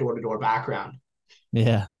like my door-to-door background.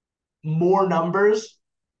 yeah. More numbers,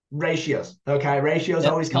 ratios. Okay, ratios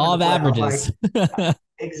Yep, always come law into of play. Of like averages.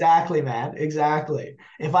 exactly, man, exactly.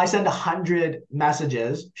 If I send 100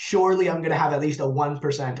 messages, surely I'm gonna have at least a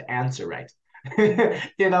 1% answer rate.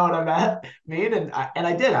 You know what I mean? And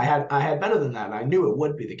I did. I had better than that. And I knew it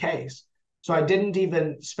would be the case. So I didn't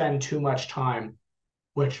even spend too much time,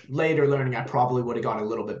 which later learning I probably would have got a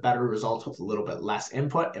little bit better results with a little bit less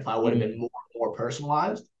input if I would have been Mm, more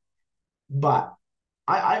personalized. But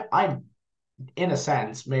I in a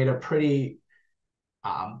sense made a pretty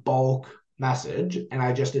bulk message, and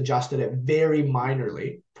I just adjusted it very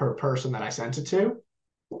minorly per person that I sent it to,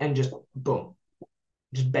 and just boom,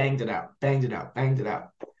 just banged it out, banged it out, banged it out.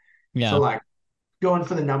 So yeah. like going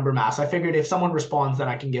for the number mass, I figured if someone responds, then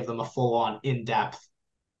I can give them a full on in depth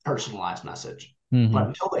personalized message. But Hmm.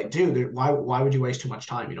 until they do, why would you waste too much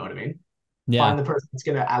time? You know what I mean? Yeah. Find the person that's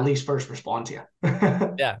gonna at least first respond to you.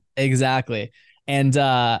 Yeah, exactly. And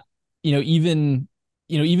even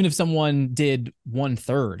if someone did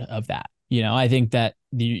 1/3 of that, I think that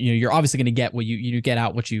you're obviously going to get what you get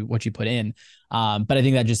out what you put in. But I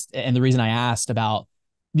think that just, and the reason I asked about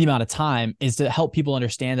the amount of time is to help people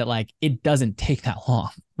understand that like it doesn't take that long,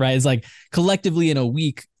 right? It's like collectively in a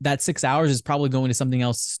week, that 6 hours is probably going to something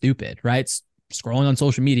else stupid, right? Scrolling on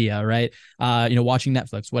social media, right? Watching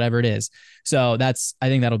Netflix, whatever it is. So I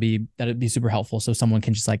think that'd be super helpful. So someone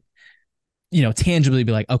can just like, tangibly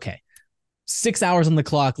be like, okay, 6 hours on the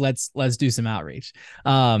clock. Let's do some outreach.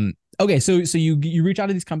 Okay. So you reach out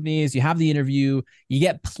to these companies, you have the interview, you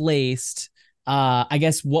get placed. I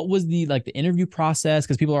guess what was the interview process?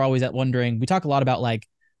 Cause people are always wondering, we talk a lot about like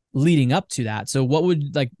leading up to that. So what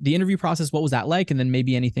would like the interview process, what was that like? And then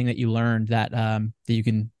maybe anything that you learned that you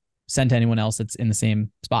can send to anyone else that's in the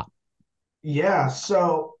same spot. Yeah.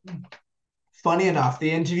 So funny enough, the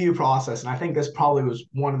interview process, and I think this probably was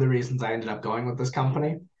one of the reasons I ended up going with this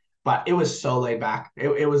company, but it was so laid back.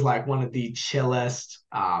 It was like one of the chillest.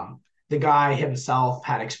 the guy himself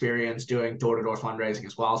had experience doing door-to-door fundraising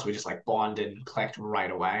as well. So we just like bonded and clicked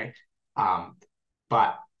right away.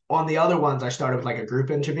 But on the other ones, I started with like a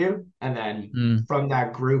group interview. And then from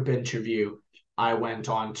that group interview, I went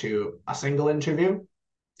on to a single interview,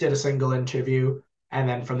 did a single interview. And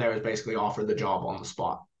then from there was basically offered the job on the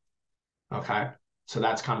spot. Okay. So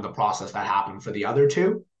that's kind of the process that happened for the other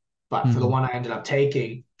two. But for the one I ended up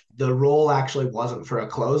taking, the role actually wasn't for a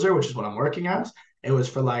closer, which is what I'm working as. It was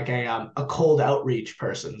for like a cold outreach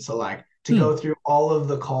person. So like to go through all of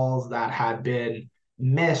the calls that had been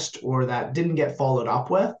missed or that didn't get followed up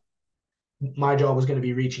with. My job was going to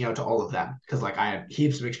be reaching out to all of them because like I had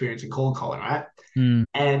heaps of experience in cold calling, right?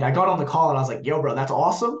 And I got on the call and I was like, yo, bro, that's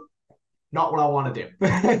awesome. Not what I want to do.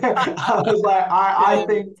 I was like, I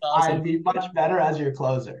think awesome. I'd be much better as your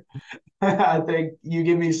closer. I think you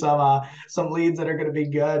give me some leads that are going to be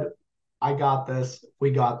good. I got this.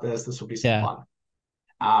 We got this. This will be some fun.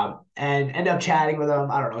 And end up chatting with him.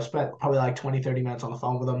 I don't know, spent probably like 20, 30 minutes on the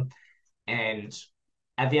phone with him. And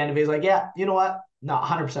at the end of it, he's like, yeah, you know what? No,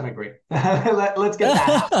 100% agree. Let's get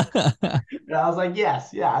that. And I was like,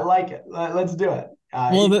 yes, yeah, I like it. Let's do it.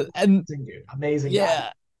 Amazing dude, amazing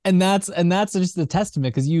guy. And that's just the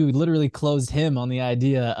testament because you literally closed him on the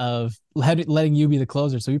idea of letting you be the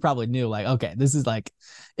closer. So he probably knew like, okay, this is like,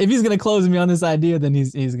 if he's going to close me on this idea, then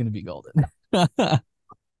he's going to be golden.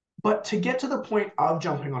 But to get to the point of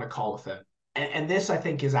jumping on a call with him, and this I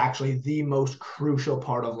think is actually the most crucial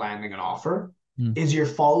part of landing an offer, is your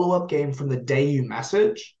follow-up game from the day you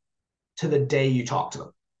message to the day you talk to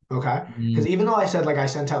them. Okay? Because even though I said like I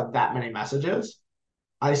sent out that many messages,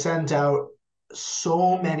 I sent out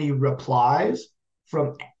so many replies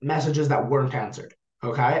from messages that weren't answered.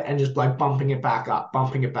 Okay? And just like bumping it back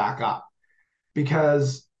up.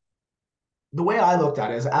 Because the way I looked at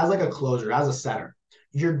it is as like a closer, as a setter,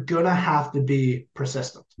 you're gonna have to be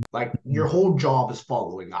persistent. Like your whole job is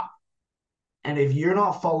following up. And if you're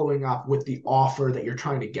not following up with the offer that you're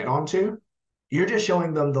trying to get onto, you're just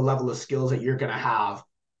showing them the level of skills that you're going to have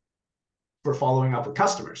for following up with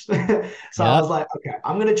customers. So I was like, okay,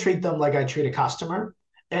 I'm going to treat them like I treat a customer.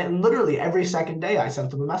 And literally every second day I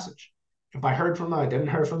sent them a message. If I heard from them, I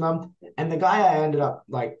didn't hear from them. And the guy I ended up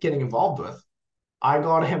like getting involved with, I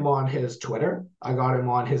got him on his Twitter. I got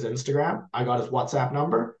him on his Instagram. I got his WhatsApp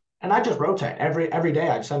number. And I just rotate every day.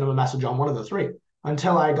 I'd send him a message on one of the three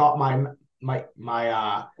until I got my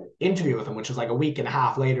interview with him, which was like a week and a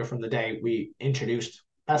half later from the day we introduced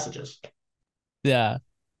messages. Yeah.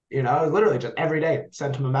 You know, literally just every day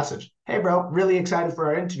sent him a message. Hey, bro, really excited for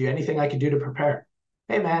our interview. Anything I can do to prepare?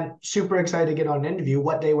 Hey, man, super excited to get on an interview.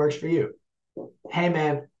 What day works for you? Hey,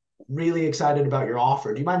 man, really excited about your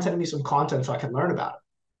offer. Do you mind sending me some content so I can learn about it?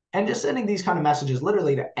 And just sending these kind of messages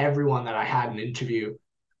literally to everyone that I had an interview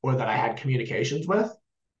or that I had communications with.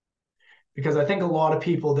 Because I think a lot of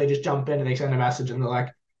people, they just jump in and they send a message and they're like,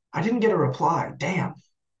 I didn't get a reply. Damn.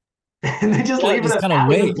 And they just leave it at that.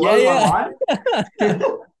 Wait. Yeah.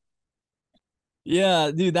 Yeah,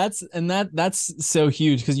 dude, that's so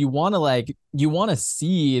huge because you want to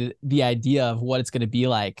seed the idea of what it's going to be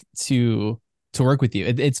like to work with you.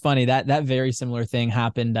 It's funny that very similar thing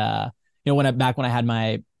happened. When I had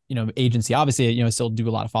my agency, obviously still do a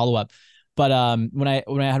lot of follow up, but when I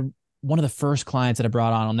had one of the first clients that I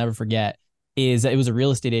brought on, I'll never forget, is that it was a real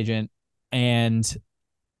estate agent, and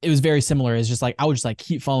it was very similar. It's just like, I would just like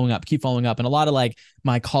keep following up. And a lot of like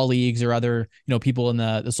my colleagues or other, people in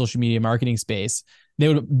the social media marketing space,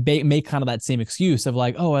 they would make kind of that same excuse of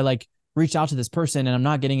like, oh, I like reached out to this person and I'm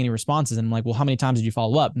not getting any responses. And I'm like, well, how many times did you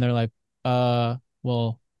follow up? And they're like,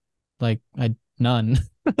 well, like none.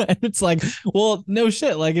 And it's like, well, no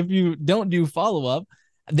shit. Like if you don't do follow up,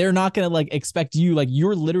 they're not going to like expect you, like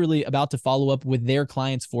you're literally about to follow up with their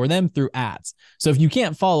clients for them through ads. So if you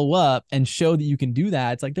can't follow up and show that you can do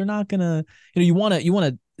that, it's like, they're not going to, you want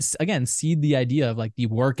to again, seed the idea of like the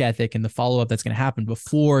work ethic and the follow-up that's going to happen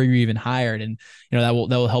before you're even hired. And, that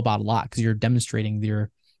will help out a lot because you're demonstrating your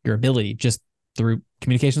ability through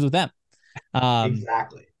communications with them.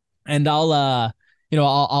 Exactly. And I'll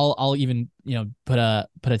even, put a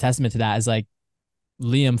testament to that as like,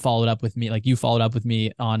 Liam followed up with me, like you followed up with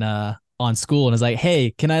me on school and was like, hey,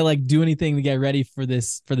 can I like do anything to get ready for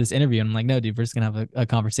this interview? And I'm like, no, dude, we're just gonna have a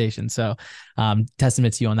conversation. So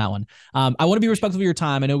testament to you on that one. I want to be respectful of your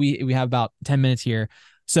time. I know we have about 10 minutes here.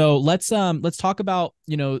 So let's talk about,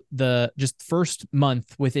 the just first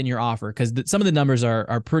month within your offer, because some of the numbers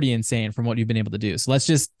are pretty insane from what you've been able to do. So let's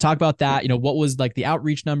just talk about that. What was like the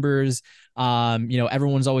outreach numbers?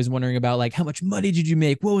 Everyone's always wondering about like, how much money did you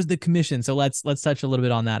make? What was the commission? So let's touch a little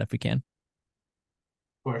bit on that if we can.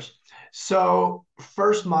 Of course. So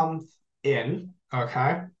first month in,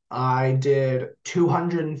 okay, I did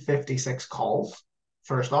 256 calls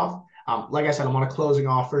first off. Like I said, I'm on a closing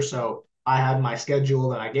offer, so I had my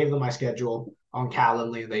schedule and I gave them my schedule on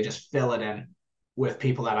Calendly and they just fill it in with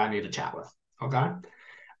people that I need to chat with. Okay.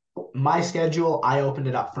 My schedule, I opened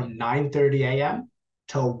it up from 9:30 a.m.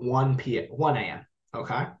 till 1 a.m.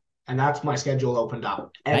 Okay. And that's my schedule opened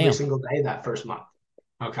up every Damn. single day that first month.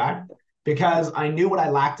 Okay. Because I knew what I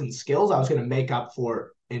lacked in skills, I was going to make up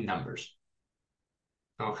for in numbers.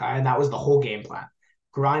 Okay. And that was the whole game plan.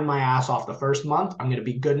 Grind my ass off the first month. I'm going to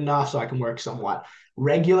be good enough so I can work somewhat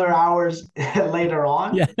regular hours later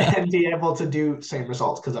on Yeah. and be able to do same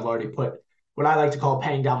results because I've already put what I like to call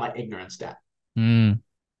paying down my ignorance debt. Mm.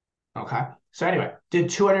 Okay. So anyway, did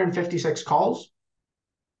 256 calls,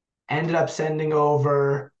 ended up sending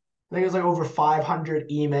over, I think it was like over 500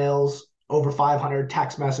 emails, over 500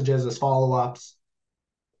 text messages as follow-ups.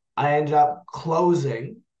 I ended up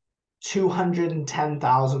closing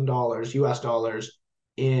 $210,000 US dollars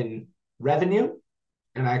in revenue,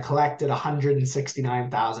 and I collected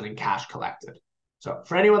 169,000 in cash collected. So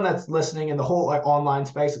for anyone that's listening in the whole like online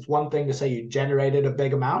space, it's one thing to say you generated a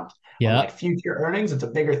big amount of Yeah. like future earnings. It's a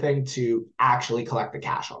bigger thing to actually collect the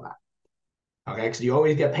cash on that. Okay, because you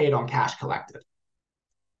always get paid on cash collected.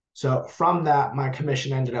 So from that, my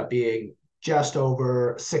commission ended up being just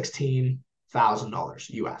over $16,000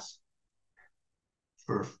 US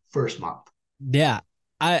for first month. Yeah.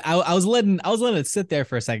 I was letting it sit there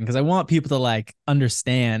for a second because I want people to like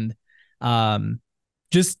understand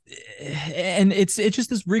just and it's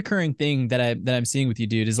just this recurring thing that I'm seeing with you,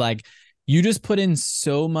 dude, is like you just put in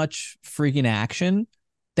so much freaking action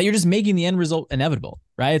that you're just making the end result inevitable,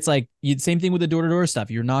 right? It's like you same thing with the door-to-door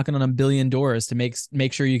stuff. You're knocking on a billion doors to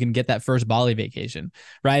make sure you can get that first Bali vacation,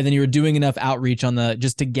 right? Then you're doing enough outreach on the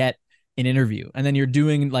just to get an interview, and then you're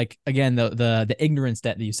doing like again the ignorance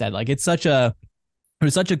debt that you said. Like it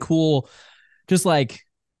was such a cool, just like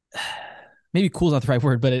maybe cool is not the right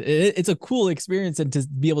word, but it's a cool experience, and to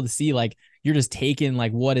be able to see like you're just taking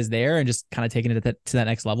like what is there and just kind of taking it to that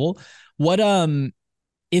next level. What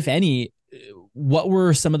if any, what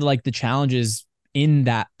were some of the like the challenges in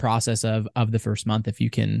that process of the first month, if you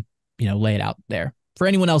can, lay it out there for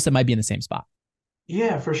anyone else that might be in the same spot?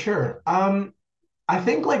 Yeah, for sure. I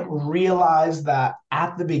think like realize that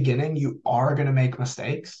at the beginning you are gonna make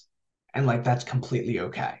mistakes, and like that's completely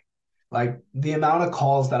okay. Like the amount of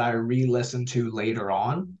calls that I re-listened to later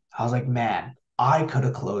on, I was like, man, I could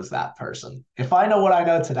have closed that person. If I know what I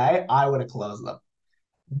know today, I would have closed them.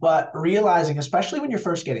 But realizing, especially when you're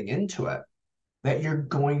first getting into it, that you're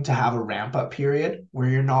going to have a ramp up period where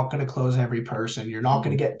you're not going to close every person, you're not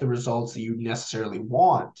going to get the results that you necessarily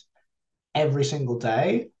want every single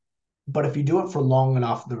day. But if you do it for long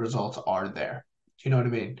enough, the results are there. Do you know what I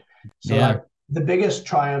mean? So Yeah. like the biggest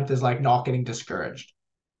triumph is like not getting discouraged,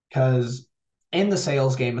 because in the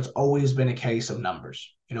sales game, it's always been a case of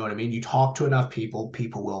numbers. You know what I mean? You talk to enough people,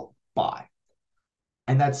 people will buy.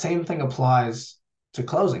 And that same thing applies to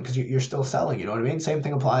closing because you're still selling. You know what I mean? Same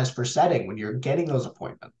thing applies for setting when you're getting those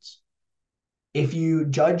appointments. If you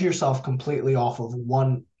judge yourself completely off of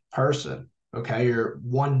one person, okay, or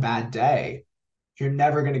one bad day, you're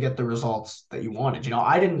never going to get the results that you wanted.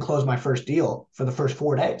 I didn't close my first deal for the first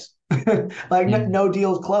 4 days. Like no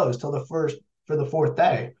deals closed till for the fourth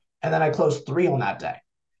day. And then I closed three on that day.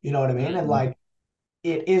 You know what I mean? And like,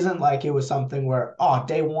 it isn't like it was something where, oh,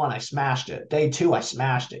 day one, I smashed it. Day two, I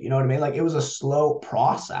smashed it. You know what I mean? Like it was a slow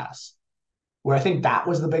process where I think that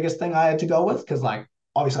was the biggest thing I had to go with. Cause like,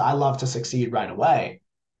 obviously I love to succeed right away,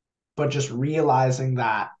 but just realizing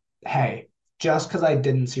that, hey, just because I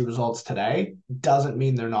didn't see results today doesn't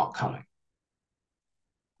mean they're not coming.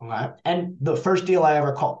 Okay. And the first deal I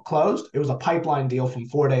ever closed, it was a pipeline deal from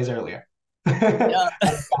 4 days earlier. Yeah.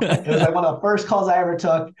 It was like one of the first calls I ever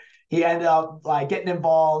took. He ended up like getting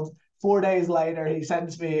involved. 4 days later, he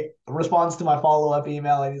sends me a response to my follow-up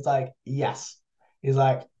email, and he's like, yes. He's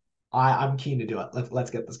like, I'm keen to do it.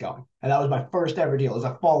 Let's get this going. And that was my first ever deal. It was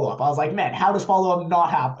a follow-up. I was like, man, how does follow-up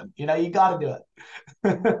not happen? You got to do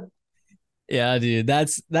it. Yeah, dude,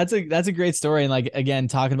 that's a great story. And like again,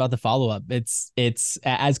 talking about the follow up, it's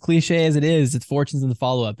as cliche as it is. It's fortunes in the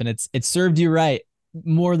follow up, and it's served you right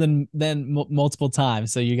more than multiple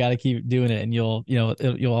times. So you got to keep doing it, and you'll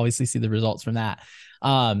obviously see the results from that.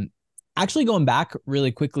 Actually, going back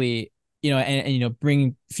really quickly, and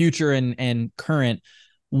bringing future and current,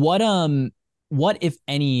 what if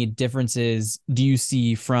any differences do you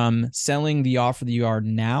see from selling the offer that you are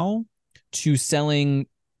now to selling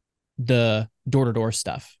the door-to-door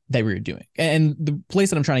stuff that we were doing? And the place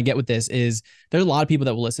that I'm trying to get with this is there's a lot of people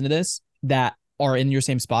that will listen to this that are in your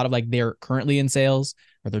same spot of like they're currently in sales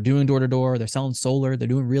or they're doing door to door, they're selling solar, they're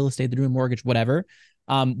doing real estate, they're doing mortgage, whatever.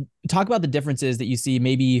 Talk about the differences that you see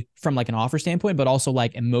maybe from like an offer standpoint, but also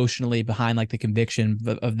like emotionally behind like the conviction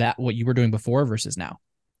of that, what you were doing before versus now.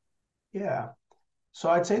 Yeah. So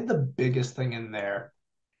I'd say the biggest thing in there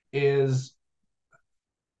is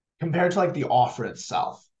compared to like the offer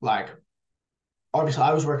itself. Like obviously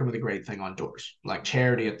I was working with a great thing on doors. Like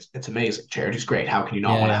charity, it's amazing. Charity's great. How can you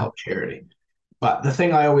not Yeah, want to yeah. help charity? But the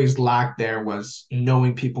thing I always lacked there was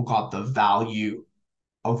knowing people got the value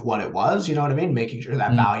of what it was, you know what I mean? Making sure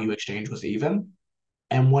that Mm. value exchange was even.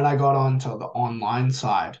 And when I got onto the online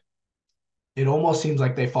side, it almost seems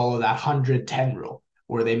like they follow that 110 rule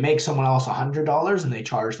where they make someone else $100 and they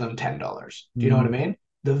charge them $10. Do you know what I Mm. mean?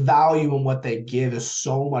 The value in what they give is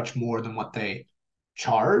so much more than what they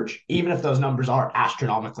charge, even if those numbers are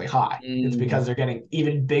astronomically high. It's Mm. because they're getting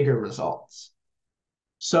even bigger results.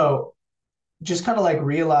 So just kind of like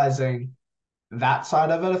realizing that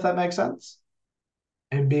side of it, if that makes sense,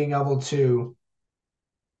 and being able to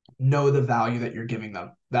know the value that you're giving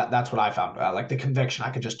them. That's what I found. Like the conviction,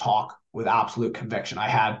 I could just talk with absolute conviction. I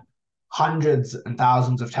had hundreds and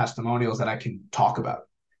thousands of testimonials that I can talk about.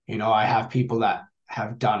 I have people that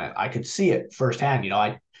have done it. I could see it firsthand.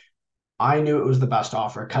 I knew it was the best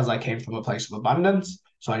offer because I came from a place of abundance.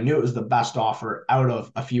 So I knew it was the best offer out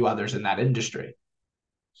of a few others in that industry.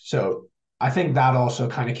 So I think that also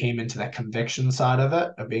kind of came into that conviction side of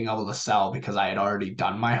it, of being able to sell because I had already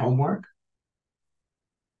done my homework.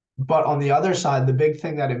 But on the other side, the big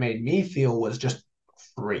thing that it made me feel was just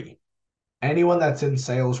free. Anyone that's in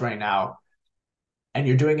sales right now and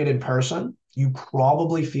you're doing it in person, you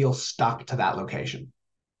probably feel stuck to that location.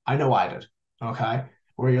 I know I did. Okay.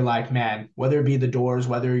 Where you're like, man, whether it be the doors,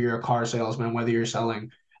 whether you're a car salesman, whether you're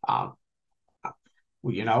selling, um,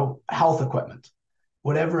 health equipment,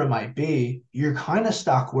 whatever it might be, you're kind of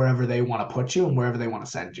stuck wherever they want to put you and wherever they want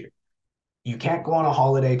to send you. You can't go on a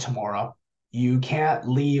holiday tomorrow. You can't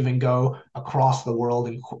leave and go across the world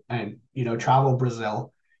and travel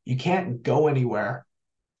Brazil. You can't go anywhere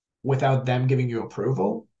without them giving you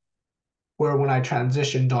approval. Where when I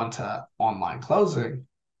transitioned onto online closing,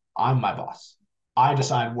 I'm my boss. I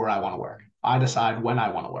decide where I want to work. I decide when I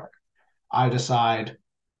want to work. I decide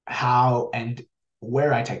how and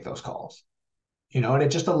where I take those calls. And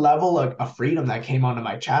it's just a level of freedom that came onto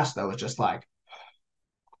my chest that was just like,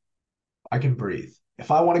 I can breathe. If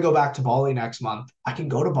I want to go back to Bali next month, I can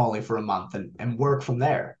go to Bali for a month and work from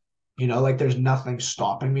there. Like there's nothing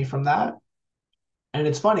stopping me from that. And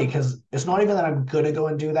it's funny because it's not even that I'm going to go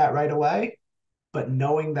and do that right away, but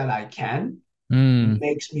knowing that I can Mm.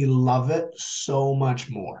 makes me love it so much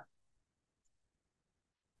more.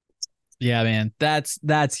 Yeah, man, that's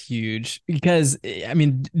huge because I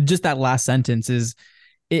mean, just that last sentence is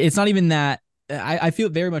it's not even that I feel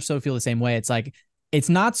very much so feel the same way. It's like it's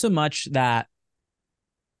not so much that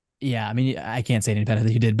yeah, I mean, I can't say any better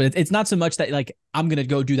than you did, but it's not so much that like I'm gonna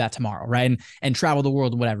go do that tomorrow, right? And travel the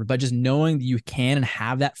world and whatever, but just knowing that you can and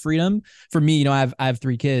have that freedom. For me, I have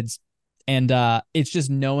 3 kids, and it's just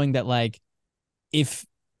knowing that like if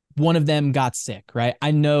one of them got sick, right?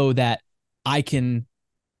 I know that I can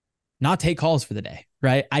not take calls for the day,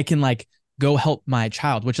 right? I can like go help my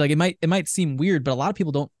child, which like it might seem weird, but a lot of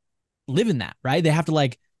people don't live in that, right? They have to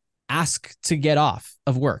like ask to get off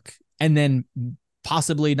of work and then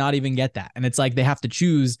possibly not even get that. And it's like they have to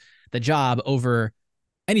choose the job over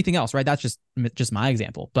anything else, right? That's just my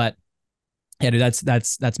example. But yeah, dude,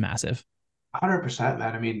 that's massive. 100%,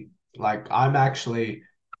 man. I mean, like I'm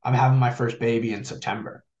having my first baby in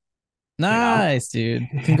September, you know? Nice, dude.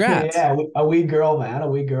 Congrats. Yeah, a wee girl, man, a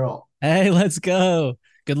wee girl. Hey, let's go.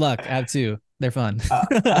 Good luck. I have 2. They're fun.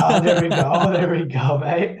 There we go. There we go,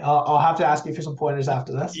 mate. I'll have to ask you for some pointers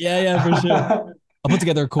after this. Yeah, yeah, for sure. I'll put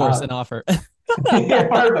together a course and offer. Yeah,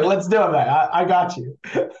 perfect. Let's do it, man. I got you.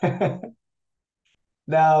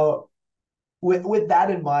 Now, with that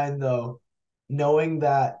in mind, though, knowing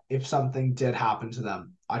that if something did happen to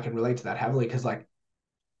them, I can relate to that heavily because, like,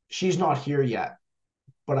 she's not here yet,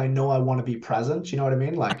 but I know I want to be present. You know what I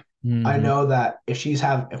mean? Like, I Hmm. know that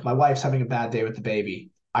if my wife's having a bad day with the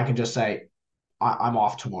baby, I can just say, I'm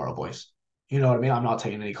off tomorrow, boys. You know what I mean? I'm not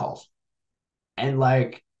taking any calls. And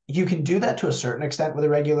like you can do that to a certain extent with a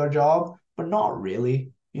regular job, but not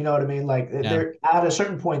really. You know what I mean? Like Yeah. they're at a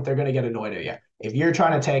certain point, they're gonna get annoyed at you. If you're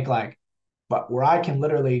trying to take but where I can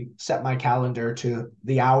literally set my calendar to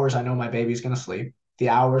the hours I know my baby's gonna sleep, the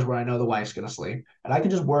hours where I know the wife's gonna sleep, and I can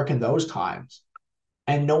just work in those times.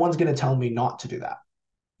 And no one's gonna tell me not to do that.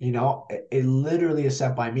 It literally is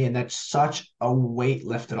set by me, and that's such a weight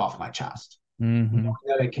lifted off my chest. Knowing Hmm.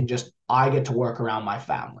 that I get to work around my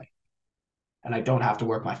family. and I don't have to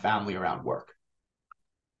work my family around work.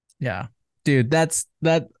 Yeah. Dude,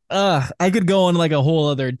 I could go on like a whole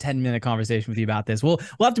other 10-minute conversation with you about this. We'll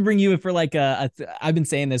have to bring you in for like I've been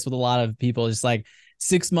saying this with a lot of people, just like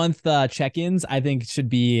 6-month check-ins, I think should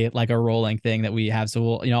be like a rolling thing that we have.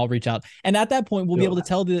 So I'll reach out. And at that point, we'll be able to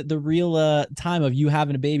tell the real time of you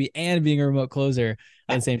having a baby and being a remote closer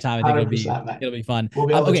at the same time. I think it'll be fun. We'll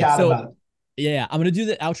be able to chat about it. Yeah, I'm gonna do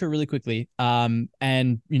the outro really quickly. And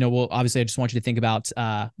we'll obviously I just want you to think about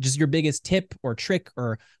just your biggest tip or trick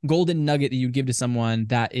or golden nugget that you give to someone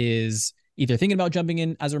that is either thinking about jumping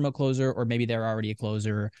in as a remote closer, or maybe they're already a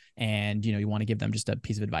closer and you want to give them just a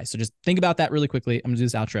piece of advice. So just think about that really quickly. I'm gonna do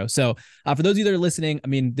this outro. So for those of you that are listening, I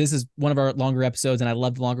mean, this is one of our longer episodes, and I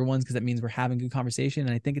love the longer ones because that means we're having good conversation,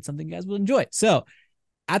 and I think it's something you guys will enjoy. So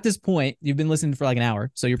at this point, you've been listening for like an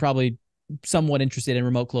hour, so you're probably somewhat interested in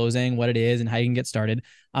remote closing, what it is and how you can get started.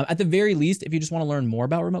 At the very least, if you just want to learn more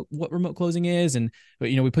about what remote closing is, and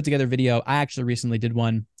we put together a video. I actually recently did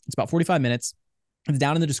one. It's about 45 minutes. It's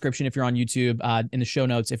down in the description if you're on YouTube, in the show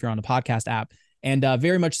notes if you're on the podcast app. And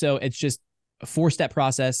very much so, it's just a 4-step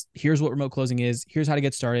process. Here's what remote closing is. Here's how to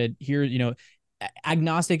get started. Here,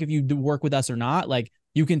 agnostic if you work with us or not, like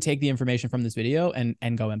you can take the information from this video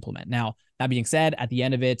and go implement. Now, that being said, at the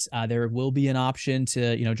end of it, there will be an option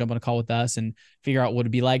to, jump on a call with us and figure out what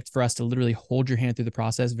it'd be like for us to literally hold your hand through the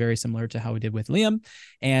process, very similar to how we did with Liam.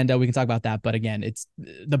 And we can talk about that. But again, it's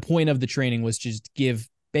the point of the training was just give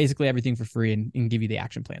basically everything for free and give you the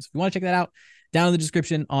action plan. So if you want to check that out, down in the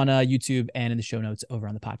description on YouTube and in the show notes over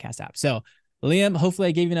on the podcast app. So Liam, hopefully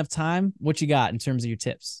I gave you enough time. What you got in terms of your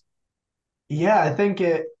tips? Yeah, I think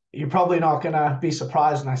you're probably not going to be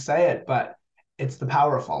surprised when I say it, but it's the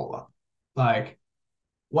power of follow-up. Like,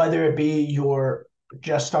 whether it be you're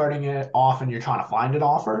just starting it off and you're trying to find an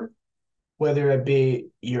offer, whether it be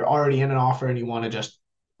you're already in an offer and you want to just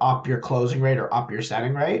up your closing rate or up your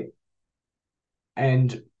setting rate,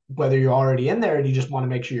 and whether you're already in there and you just want to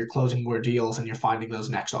make sure you're closing more deals and you're finding those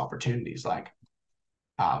next opportunities. Like,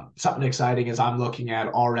 something exciting is I'm looking at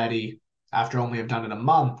already, after only have done it a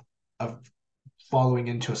month, of following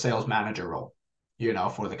into a sales manager role,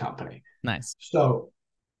 for the company. Nice. So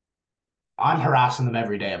I'm harassing them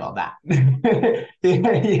every day about that,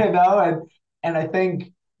 and I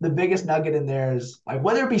think the biggest nugget in there is, like,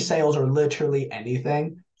 whether it be sales or literally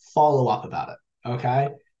anything, follow up about it. Okay.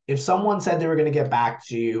 If someone said they were going to get back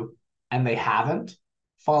to you and they haven't,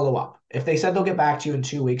 follow up. If they said they'll get back to you in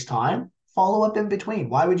 2 weeks' time, follow up in between.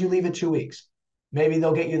 Why would you leave it 2 weeks? Maybe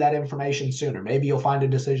they'll get you that information sooner. Maybe you'll find a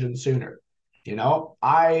decision sooner. When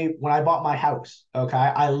I bought my house, okay,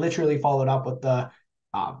 I literally followed up with the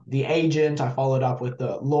agent. I followed up with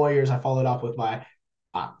the lawyers. I followed up with my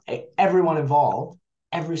everyone involved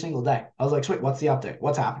every single day. I was like, sweet, what's the update?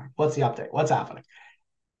 What's happening? What's the update? What's happening?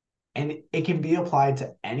 And it can be applied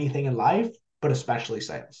to anything in life, but especially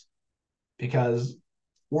sales, because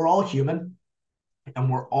we're all human and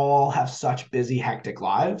we're all have such busy, hectic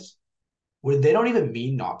lives where they don't even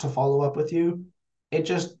mean not to follow up with you. It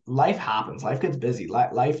just, life happens. Life gets busy.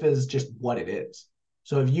 Life is just what it is.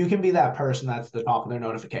 So if you can be that person that's the top of their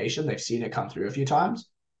notification, they've seen it come through a few times,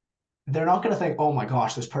 they're not going to think, oh my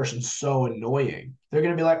gosh, this person's so annoying. They're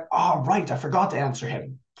going to be like, oh, right, I forgot to answer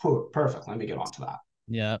him. Perfect. Let me get on to that.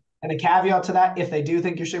 Yeah. And a caveat to that, if they do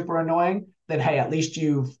think you're super annoying, then hey, at least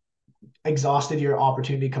you've exhausted your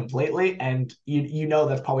opportunity completely, and you know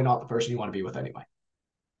that's probably not the person you want to be with anyway.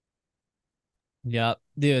 Yeah,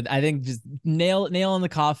 dude, I think just nail in the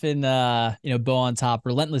coffin, bow on top.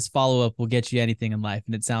 Relentless follow-up will get you anything in life.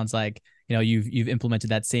 And it sounds like, you've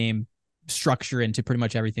implemented that same structure into pretty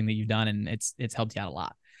much everything that you've done, and it's helped you out a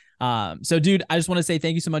lot. So dude, I just want to say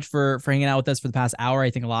thank you so much for hanging out with us for the past hour.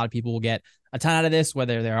 I think a lot of people will get a ton out of this,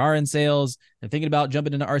 whether they are in sales, they're thinking about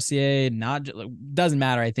jumping into RCA, doesn't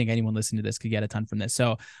matter. I think anyone listening to this could get a ton from this.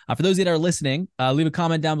 So for those that are listening, leave a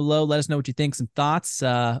comment down below. Let us know what you think, some thoughts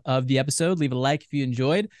of the episode. Leave a like if you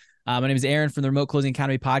enjoyed. My name is Aaron from the Remote Closing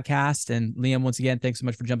Academy podcast. And Liam, once again, thanks so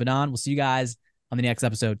much for jumping on. We'll see you guys on the next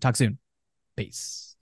episode. Talk soon. Peace.